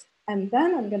words and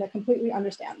then I'm gonna completely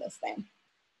understand this thing.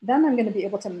 Then I'm gonna be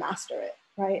able to master it,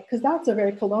 right? Because that's a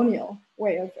very colonial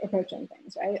way of approaching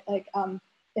things, right? Like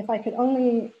if I could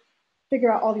only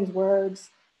figure out all these words,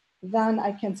 then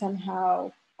I can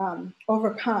somehow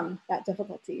overcome that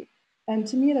difficulty. And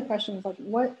to me, the question is like,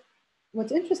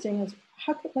 what's interesting is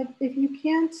how could, like, if you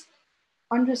can't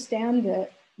understand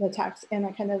the text in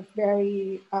a kind of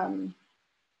very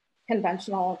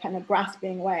conventional kind of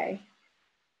grasping way,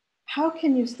 how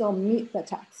can you still meet the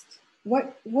text?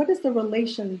 What is the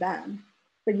relation then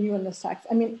for you in this text?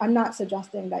 I mean, I'm not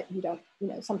suggesting that you don't,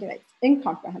 something that's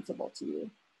incomprehensible to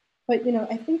you, but,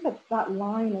 I think that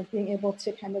line of being able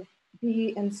to kind of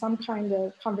be in some kind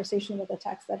of conversation with a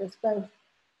text that is both,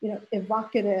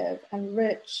 evocative and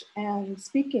rich and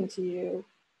speaking to you,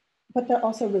 but that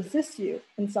also resists you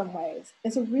in some ways,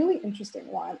 is a really interesting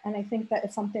one. And I think that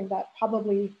it's something that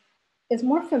probably is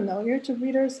more familiar to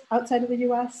readers outside of the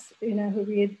US, who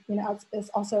read, is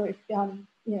also, who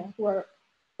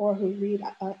read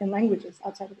in languages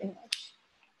outside of English.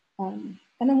 And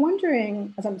I'm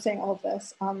wondering, as I'm saying all of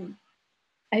this,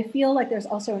 I feel like there's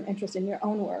also an interest in your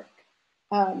own work,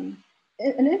 an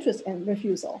interest in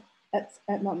refusal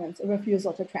at moments, a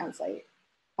refusal to translate,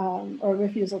 or a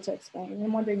refusal to explain. And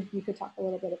I'm wondering if you could talk a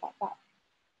little bit about that.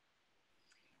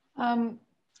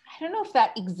 I don't know if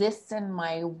that exists in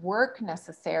my work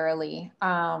necessarily,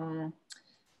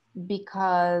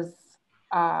 because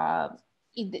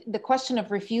the question of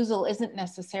refusal isn't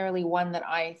necessarily one that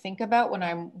I think about when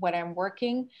I'm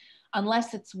working,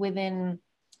 unless it's within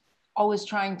always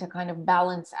trying to kind of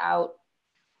balance out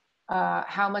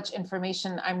how much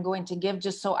information I'm going to give,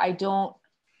 just so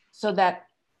that,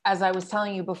 as I was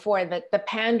telling you before, that the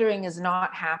pandering is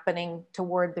not happening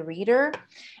toward the reader.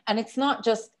 And it's not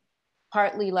just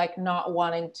partly like not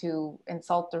wanting to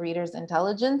insult the reader's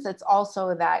intelligence. It's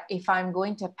also that if I'm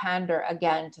going to pander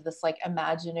again to this like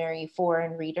imaginary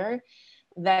foreign reader,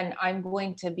 then I'm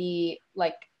going to be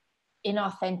like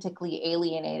inauthentically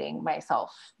alienating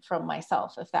myself from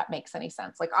myself, if that makes any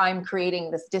sense. Like I'm creating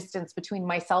this distance between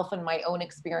myself and my own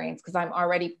experience because I'm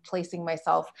already placing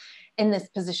myself in this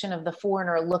position of the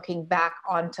foreigner looking back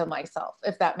onto myself,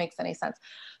 if that makes any sense.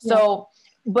 Yeah. So,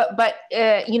 but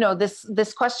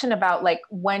this question about like,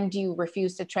 when do you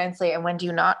refuse to translate and when do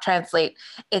you not translate?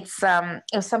 It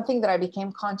was something that I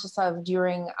became conscious of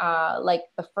during like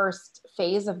the first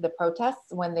phase of the protests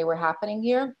when they were happening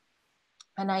here.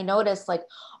 And I noticed like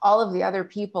all of the other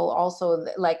people also,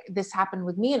 like this happened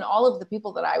with me and all of the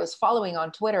people that I was following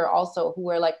on Twitter also, who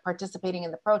were like participating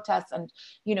in the protests and,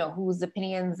 whose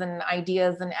opinions and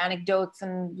ideas and anecdotes.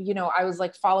 And, I was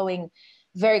like following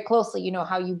very closely,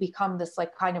 how you become this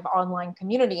like kind of online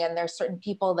community. And there's certain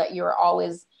people that you're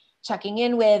always checking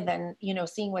in with and,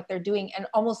 seeing what they're doing. And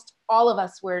almost all of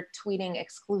us were tweeting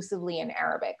exclusively in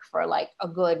Arabic for like a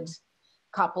good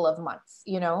couple of months,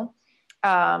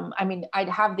 I mean, I'd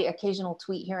have the occasional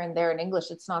tweet here and there in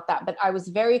English. It's not that, but I was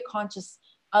very conscious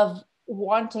of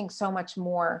wanting so much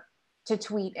more to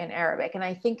tweet in Arabic. And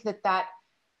I think that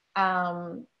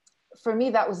for me,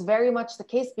 that was very much the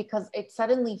case because it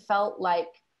suddenly felt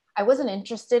like I wasn't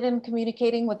interested in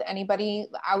communicating with anybody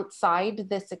outside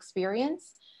this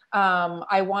experience.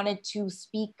 I wanted to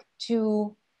speak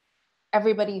to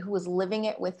everybody who was living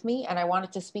it with me, and I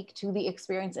wanted to speak to the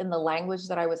experience in the language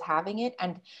that I was having it,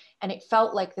 and it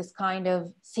felt like this kind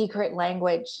of secret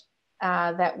language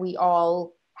that we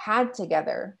all had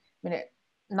together. I mean,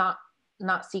 not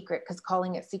secret, because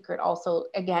calling it secret also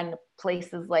again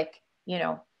places like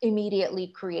immediately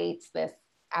creates this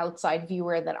outside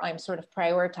viewer that I'm sort of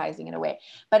prioritizing in a way.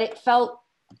 But it felt,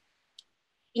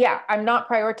 yeah, I'm not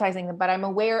prioritizing them, but I'm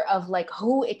aware of like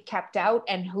who it kept out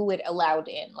and who it allowed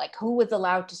in, like who was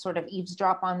allowed to sort of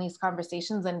eavesdrop on these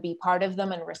conversations and be part of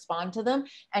them and respond to them,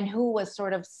 and who was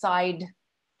sort of sidelined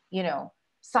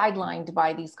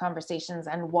by these conversations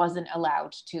and wasn't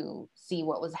allowed to see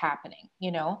what was happening,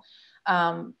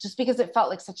 just because it felt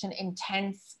like such an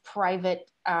intense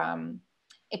private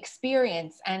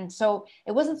experience. And so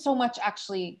it wasn't so much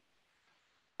actually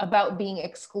about being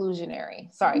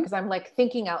exclusionary. Sorry, because I'm like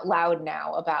thinking out loud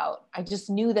now about, I just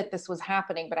knew that this was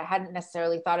happening, but I hadn't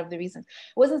necessarily thought of the reasons.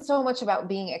 It wasn't so much about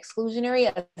being exclusionary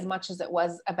as much as it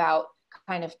was about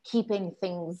kind of keeping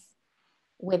things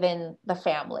within the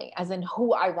family, as in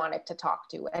who I wanted to talk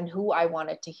to and who I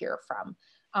wanted to hear from.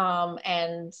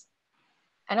 And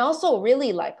And also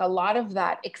really like a lot of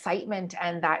that excitement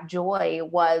and that joy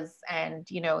was, and,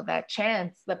 you know, that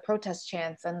chants, the protest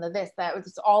chants and that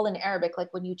was all in Arabic.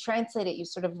 Like when you translate it, you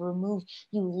sort of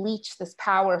you leech this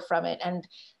power from it. And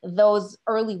those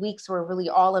early weeks were really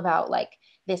all about like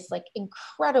this like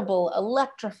incredible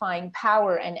electrifying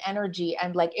power and energy.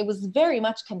 And like, it was very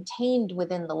much contained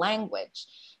within the language,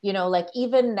 you know, like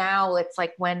even now it's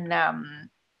like when,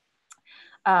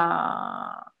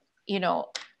 you know,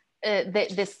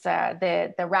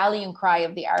 the rallying cry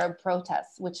of the Arab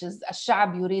protests, which is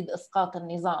الشعب يريد إسقاط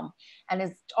النظام, and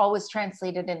is always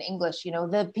translated in English, you know,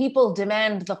 the people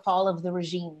demand the fall of the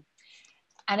regime.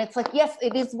 And it's like, yes,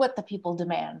 it is what the people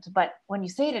demand, but when you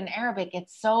say it in Arabic,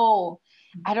 it's so,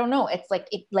 I don't know, it's like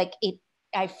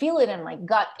I feel it in my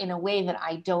gut in a way that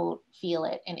I don't feel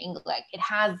it in English. Like it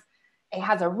has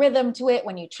a rhythm to it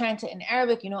when you chant it in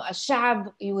Arabic, you know,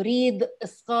 الشعب يريد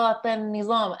إسقاط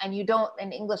النظام, and you don't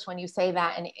in English when you say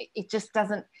that, and it just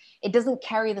doesn't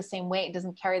carry the same weight, it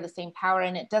doesn't carry the same power,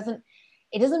 and it doesn't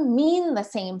mean the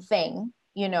same thing,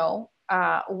 you know,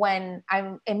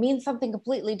 it means something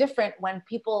completely different when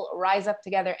people rise up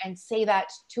together and say that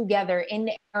together in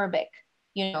Arabic,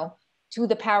 you know, to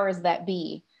the powers that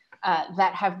be,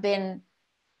 that have been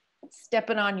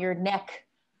stepping on your neck.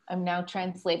 I'm now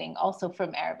translating also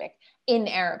from Arabic in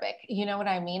Arabic. You know what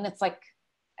I mean? It's like,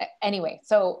 anyway,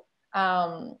 so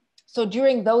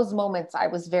during those moments, I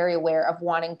was very aware of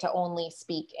wanting to only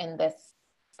speak in this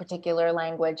particular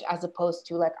language, as opposed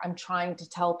to like, I'm trying to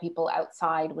tell people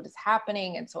outside what is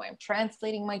happening. And so I'm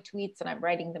translating my tweets and I'm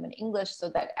writing them in English so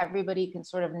that everybody can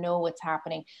sort of know what's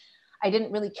happening. I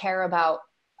didn't really care about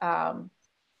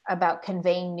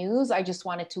conveying news. I just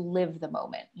wanted to live the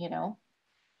moment, you know?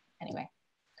 Anyway.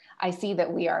 I see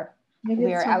that we are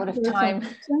out of time.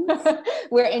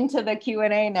 We're into the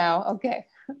Q&A now. Okay.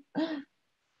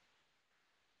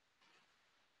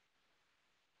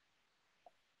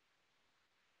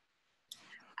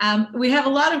 We have a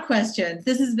lot of questions.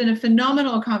 This has been a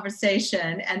phenomenal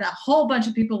conversation and a whole bunch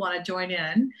of people want to join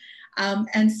in.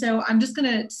 And so I'm just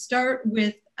going to start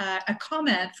with a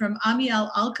comment from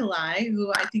Amiel Alkalai,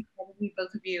 who I think probably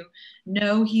both of you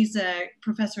know. He's a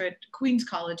professor at Queen's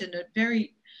College and a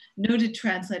very noted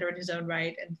translator in his own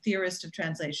right and theorist of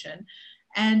translation.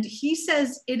 And he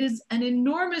says, it is an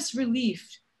enormous relief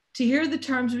to hear the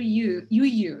terms you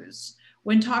use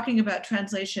when talking about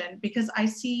translation, because I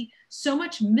see so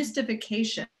much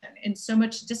mystification in so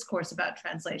much discourse about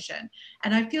translation.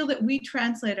 And I feel that we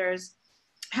translators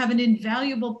have an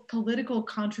invaluable political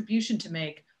contribution to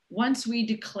make once we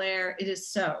declare it is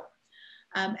so.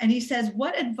 And he says,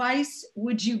 what advice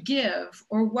would you give,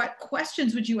 or what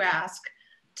questions would you ask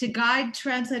to guide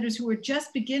translators who are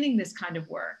just beginning this kind of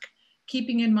work,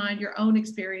 keeping in mind your own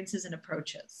experiences and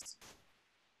approaches?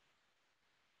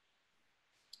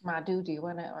 Madhu, do you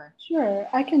want to? Or? Sure,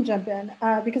 I can jump in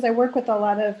because I work with a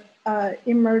lot of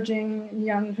emerging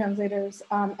young translators.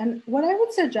 And what I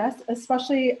would suggest,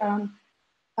 especially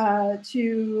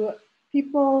to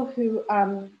people who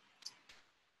are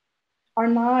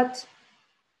not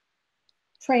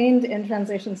trained in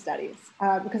translation studies,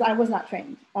 because I was not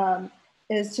trained,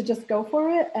 is to just go for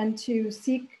it and to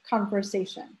seek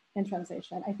conversation in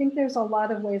translation. I think there's a lot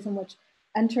of ways in which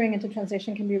entering into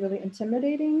translation can be really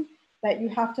intimidating, that you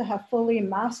have to have fully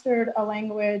mastered a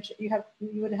language. You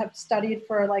would have studied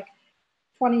for like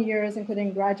 20 years,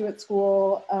 including graduate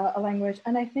school, a language.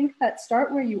 And I think that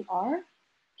start where you are,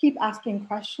 keep asking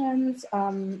questions,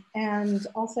 and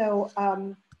also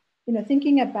you know,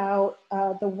 thinking about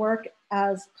the work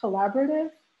as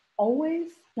collaborative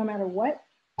always, no matter what.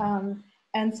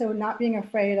 And so not being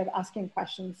afraid of asking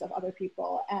questions of other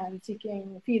people and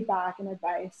seeking feedback and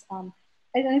advice.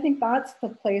 And I think that's the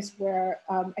place where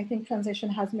I think translation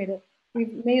has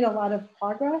we've made a lot of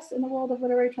progress in the world of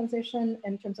literary translation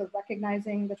in terms of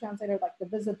recognizing the translator, like the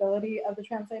visibility of the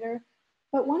translator.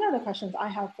 But one of the questions I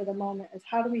have for the moment is,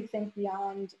 how do we think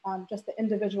beyond just the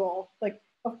individual? Like,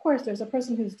 of course, there's a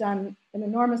person who's done an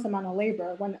enormous amount of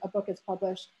labor when a book is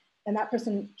published, and that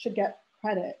person should get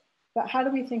credit. But how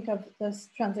do we think of this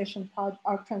translation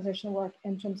work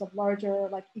in terms of larger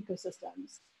like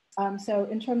ecosystems? So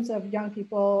in terms of young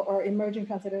people or emerging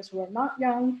translators who are not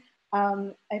young,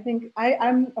 I think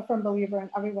I'm a firm believer and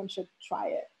everyone should try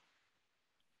it.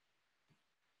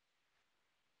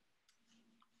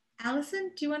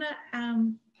 Allison, do you want to?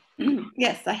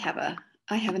 Yes, I have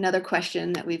another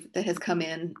question that has come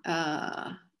in.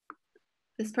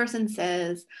 This person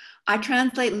says, I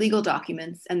translate legal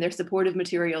documents and their supportive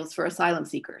materials for asylum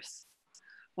seekers.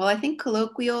 While I think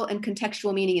colloquial and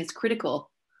contextual meaning is critical,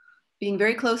 being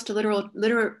very close to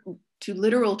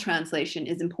literal translation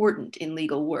is important in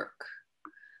legal work.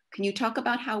 Can you talk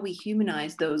about how we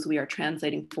humanize those we are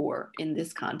translating for in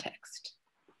this context?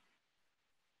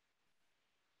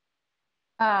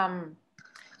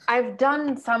 I've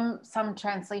done some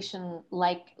translation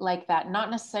like that, not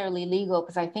necessarily legal,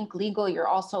 because I think legal, you're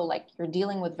also like, you're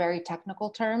dealing with very technical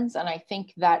terms. And I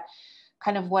think that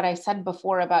kind of what I said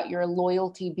before about your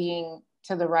loyalty being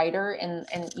to the writer and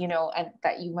you know, and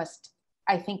that you must,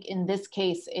 I think in this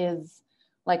case is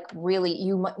like, really,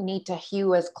 you need to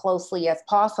hew as closely as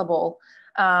possible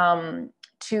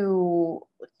to,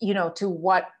 you know, to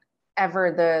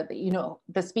whatever the, you know,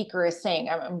 the speaker is saying.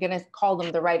 I'm going to call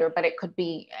them the writer, but it could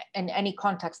be in any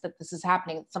context that this is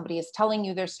happening. Somebody is telling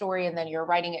you their story and then you're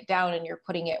writing it down and you're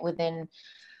putting it within,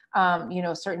 you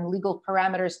know, certain legal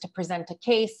parameters to present a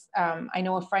case. I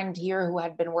know a friend here who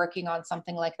had been working on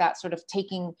something like that, sort of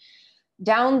taking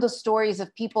down the stories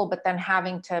of people, but then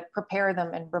having to prepare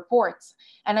them in reports.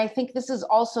 And I think this is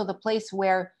also the place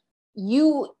where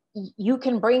you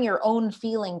can bring your own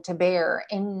feeling to bear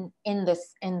in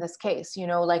this case, you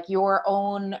know, like your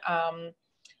own,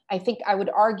 I think I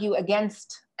would argue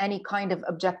against any kind of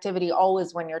objectivity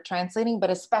always when you're translating,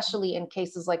 but especially in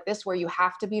cases like this, where you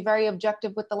have to be very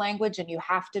objective with the language and you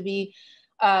have to be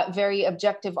very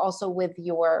objective also with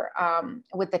your,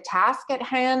 with the task at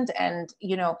hand. And,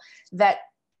 you know, that,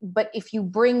 but if you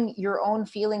bring your own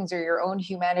feelings or your own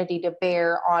humanity to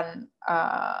bear on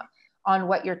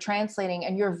what you're translating,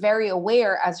 and you're very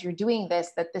aware as you're doing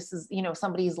this, that this is, you know,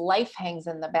 somebody's life hangs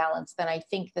in the balance, then I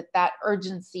think that that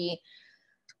urgency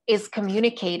is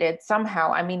communicated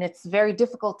somehow. I mean, it's very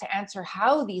difficult to answer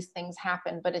how these things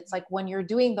happen, but it's like when you're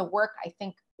doing the work, I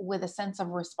think with a sense of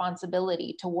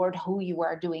responsibility toward who you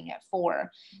are doing it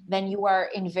for, then you are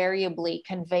invariably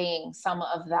conveying some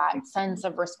of that sense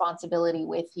of responsibility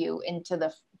with you into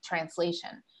the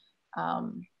translation.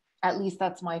 At least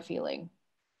that's my feeling.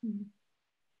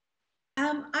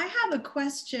 I have a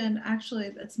question, actually,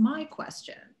 that's my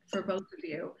question for both of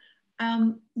you.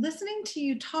 Listening to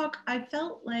you talk, I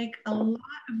felt like a lot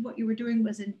of what you were doing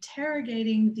was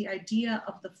interrogating the idea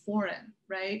of the foreign,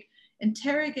 right?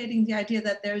 Interrogating the idea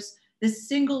that there's this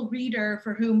single reader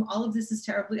for whom all of this is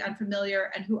terribly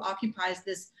unfamiliar and who occupies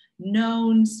this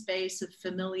known space of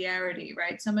familiarity,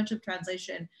 right? So much of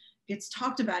translation gets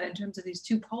talked about in terms of these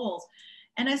two poles.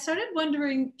 And I started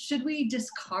wondering, should we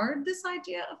discard this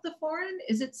idea of the foreign?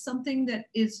 Is it something that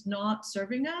is not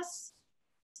serving us?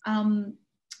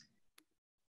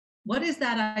 What is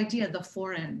that idea, the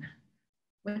foreign?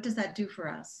 What does that do for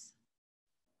us?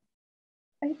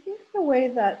 I think the way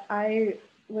that I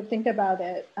would think about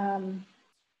it,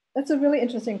 that's a really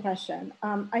interesting question.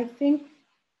 I think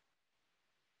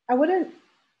I wouldn't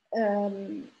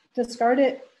discard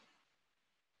it.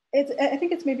 I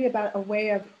think it's maybe about a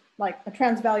way of like a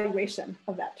transvaluation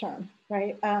of that term,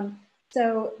 right?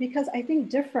 So because I think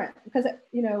different, because,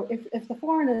 you know, if the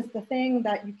foreign is the thing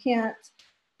that you can't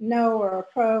know or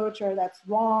approach, or that's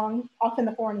wrong, often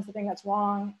the foreign is the thing that's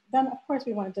wrong, then of course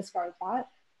we want to discard that.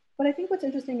 But I think what's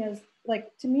interesting is, like,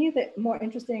 to me, the more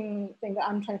interesting thing that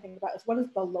I'm trying to think about is what is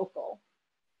the local,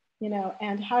 you know,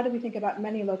 and how do we think about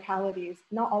many localities,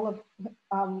 not all of,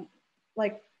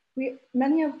 like,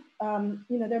 many of,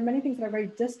 you know, there are many things that are very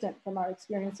distant from our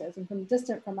experiences and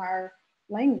distant from our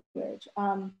language.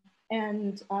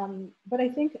 But I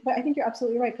think you're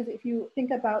absolutely right, because if you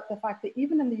think about the fact that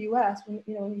even in the U.S., when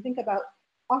you think about,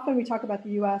 often we talk about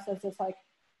the U.S. as this like,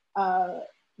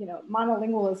 you know,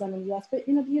 monolingualism in the U.S., but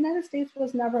you know, the United States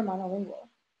was never monolingual,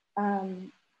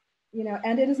 you know,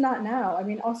 and it is not now. I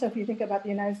mean, also if you think about the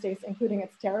United States, including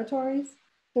its territories,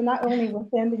 so not only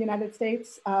within the United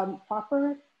States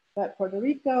proper, but Puerto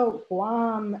Rico,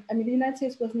 Guam. I mean, the United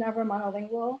States was never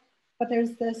monolingual, but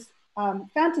there's this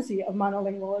fantasy of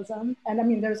monolingualism. And I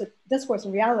mean, there's a discourse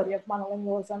and reality of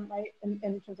monolingualism, right,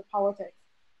 in terms of politics,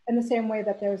 in the same way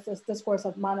that there's this discourse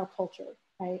of monoculture,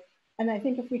 right? And I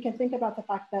think if we can think about the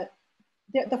fact that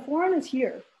the foreign is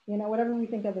here, you know, whatever we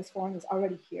think of as foreign is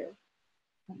already here.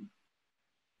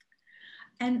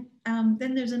 And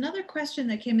then there's another question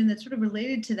that came in that's sort of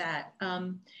related to that.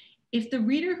 If the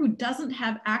reader who doesn't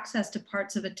have access to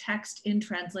parts of a text in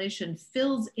translation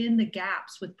fills in the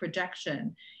gaps with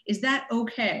projection, is that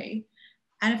okay?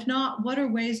 And if not, what are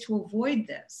ways to avoid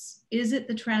this? Is it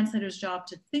the translator's job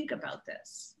to think about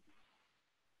this?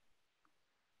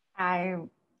 I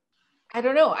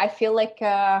don't know. I feel like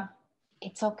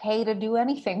it's okay to do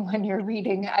anything when you're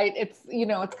reading. It's, you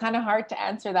know, it's kind of hard to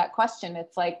answer that question.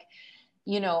 It's like,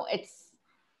 you know,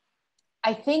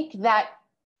 I think that,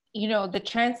 you know, the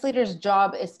translator's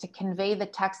job is to convey the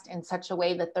text in such a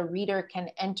way that the reader can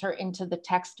enter into the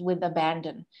text with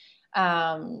abandon.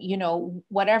 you know,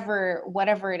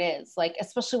 whatever it is, like,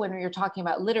 especially when you're talking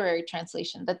about literary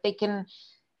translation, that they can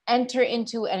enter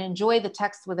into and enjoy the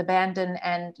text with abandon.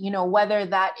 And, you know, whether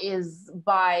that is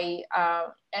by,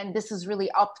 and this is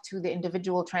really up to the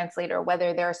individual translator,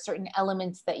 whether there are certain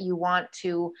elements that you want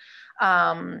to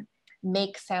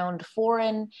make sound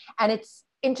foreign. And it's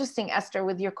interesting, Esther,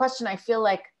 with your question, I feel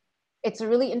like it's a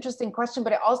really interesting question,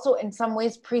 but it also in some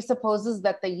ways presupposes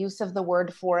that the use of the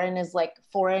word foreign is like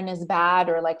foreign is bad,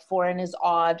 or like foreign is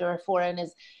odd, or foreign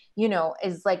is, you know,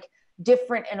 is like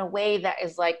different in a way that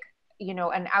is like, you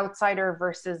know, an outsider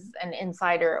versus an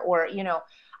insider, or, you know,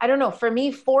 I don't know. For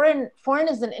me, foreign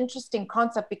is an interesting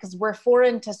concept because we're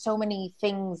foreign to so many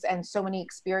things and so many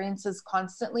experiences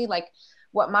constantly. Like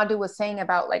what Madhu was saying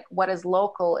about like what is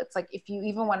local, it's like if you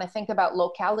even want to think about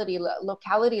locality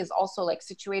is also like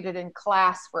situated in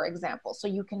class, for example. So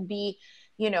you can be,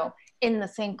 you know, in the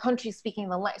same country speaking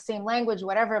the same language,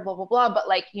 whatever, blah, blah, blah. But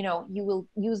like, you know, you will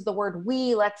use the word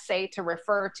we, let's say, to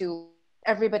refer to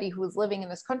everybody who is living in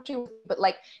this country. But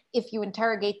like, if you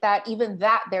interrogate that, even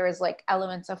that, there is like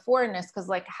elements of foreignness, because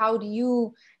like, how do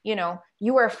you, you know,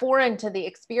 you are foreign to the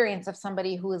experience of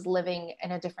somebody who is living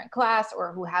in a different class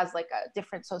or who has like a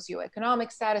different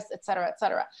socioeconomic status, et cetera, et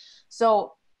cetera.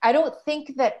 So I don't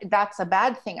think that that's a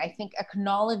bad thing. I think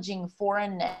acknowledging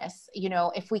foreignness, you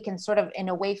know, if we can sort of in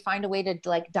a way find a way to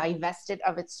like divest it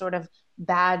of its sort of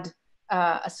bad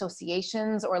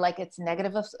associations or like its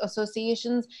negative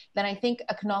associations, then I think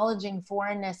acknowledging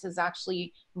foreignness is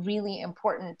actually really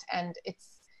important, and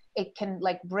it can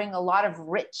like bring a lot of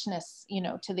richness, you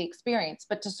know, to the experience.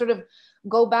 But to sort of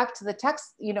go back to the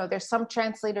text, you know, there's some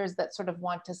translators that sort of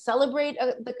want to celebrate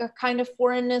a kind of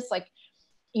foreignness, like,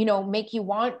 you know, make you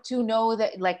want to know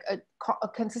that like a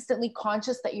consistently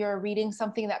conscious that you're reading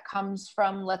something that comes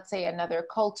from, let's say, another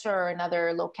culture or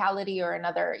another locality or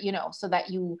another, you know, so that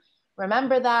you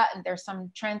remember that. And there's some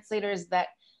translators that,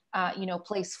 you know,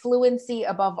 place fluency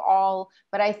above all.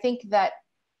 But I think that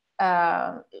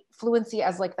fluency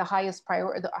as like the highest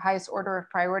order of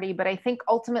priority. But I think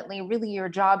ultimately, really, your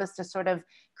job is to sort of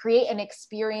create an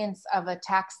experience of a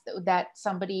text that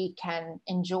somebody can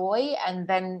enjoy, and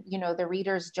then, you know, the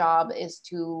reader's job is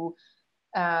to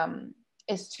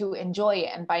enjoy it.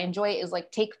 And by enjoy it is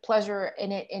like take pleasure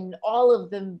in it in all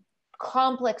of the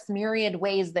complex myriad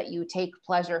ways that you take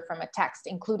pleasure from a text,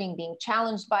 including being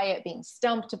challenged by it, being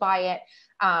stumped by it,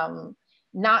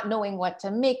 not knowing what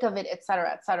to make of it, et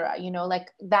cetera, you know,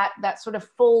 like that sort of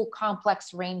full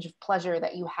complex range of pleasure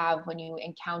that you have when you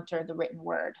encounter the written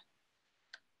word.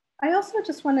 I also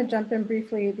just want to jump in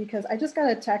briefly because I just got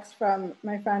a text from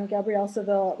my friend Gabrielle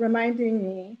Seville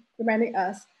reminding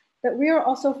us that we are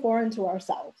also foreign to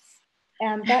ourselves.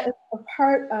 And that is a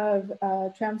part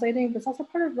of translating, but it's also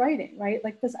part of writing, right?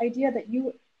 Like this idea that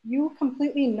you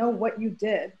completely know what you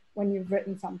did when you've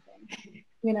written something,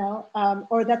 you know,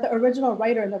 or that the original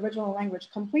writer in the original language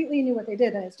completely knew what they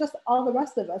did. And it's just all the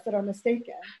rest of us that are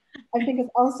mistaken. I think it's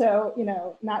also, you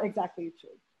know, not exactly true.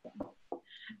 So.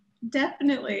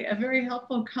 Definitely a very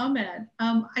helpful comment.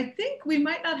 I think we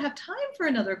might not have time for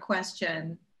another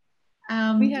question.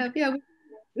 We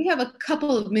have a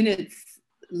couple of minutes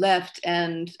left,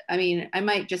 and I mean, I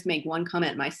might just make one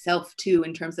comment myself too,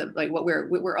 in terms of like what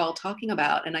we're all talking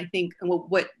about, and I think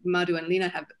what Madhu and Lina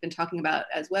have been talking about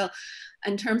as well,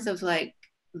 in terms of like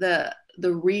the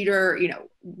reader, you know,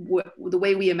 the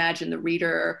way we imagine the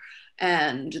reader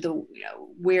and the, you know,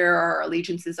 where our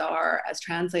allegiances are as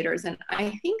translators. And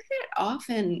I think that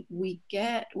often we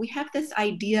have this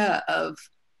idea of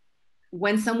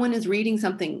when someone is reading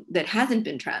something that hasn't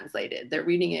been translated, they're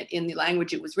reading it in the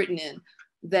language it was written in,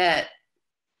 that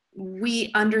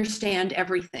we understand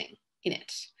everything in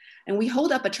it. And we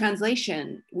hold up a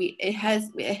translation, it has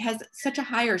such a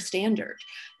higher standard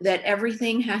that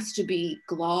everything has to be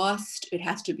glossed, it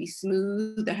has to be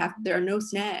smooth, there are no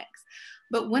snags.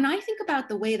 But when I think about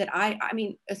the way that I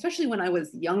mean, especially when I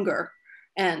was younger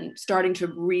and starting to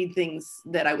read things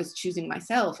that I was choosing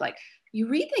myself, like you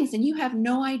read things and you have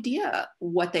no idea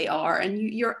what they are, and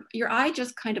your eye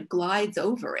just kind of glides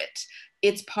over it.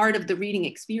 It's part of the reading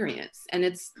experience. And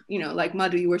it's, you know, like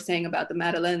Madhu, you were saying about the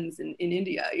Madeleines in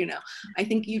India, you know, I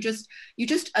think you just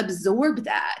absorb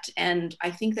that. And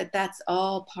I think that that's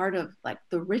all part of like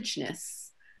the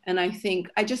richness. And I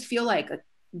just feel like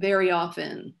very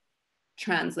often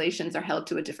translations are held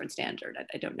to a different standard.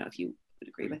 I don't know if you would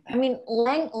agree with that. I mean,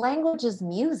 language is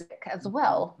music as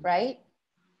well, right?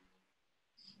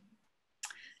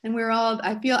 And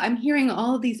I'm hearing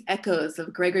all of these echoes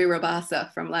of Gregory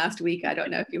Rabassa from last week. I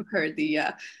don't know if you heard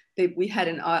we had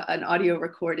an audio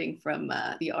recording from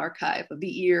the archive of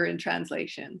the ear in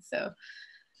translation. So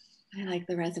I like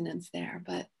the resonance there,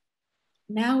 but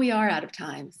now we are out of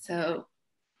time. So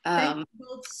thank you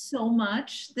both so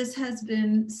much. This has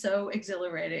been so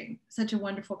exhilarating. Such a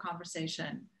wonderful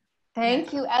conversation.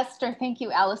 Thank you, Esther. Thank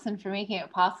you, Allison, for making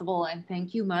it possible. And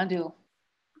thank you, Madhu.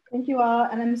 Thank you all.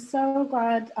 And I'm so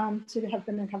glad to have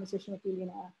been in conversation with you,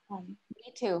 Lina.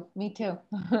 Me too. Me too.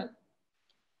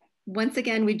 Once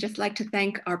again, we'd just like to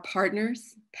thank our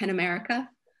partners, PEN America,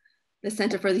 the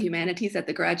Center for the Humanities at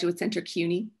the Graduate Center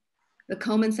CUNY, the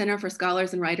Cullman Center for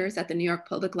Scholars and Writers at the New York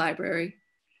Public Library,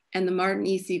 and the Martin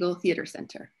E. Siegel Theater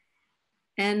Center.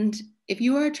 And if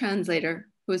you are a translator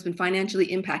who has been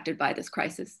financially impacted by this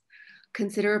crisis,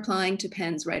 consider applying to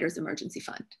PEN's Writers Emergency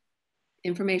Fund.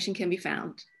 Information can be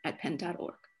found at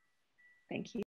pen.org. Thank you.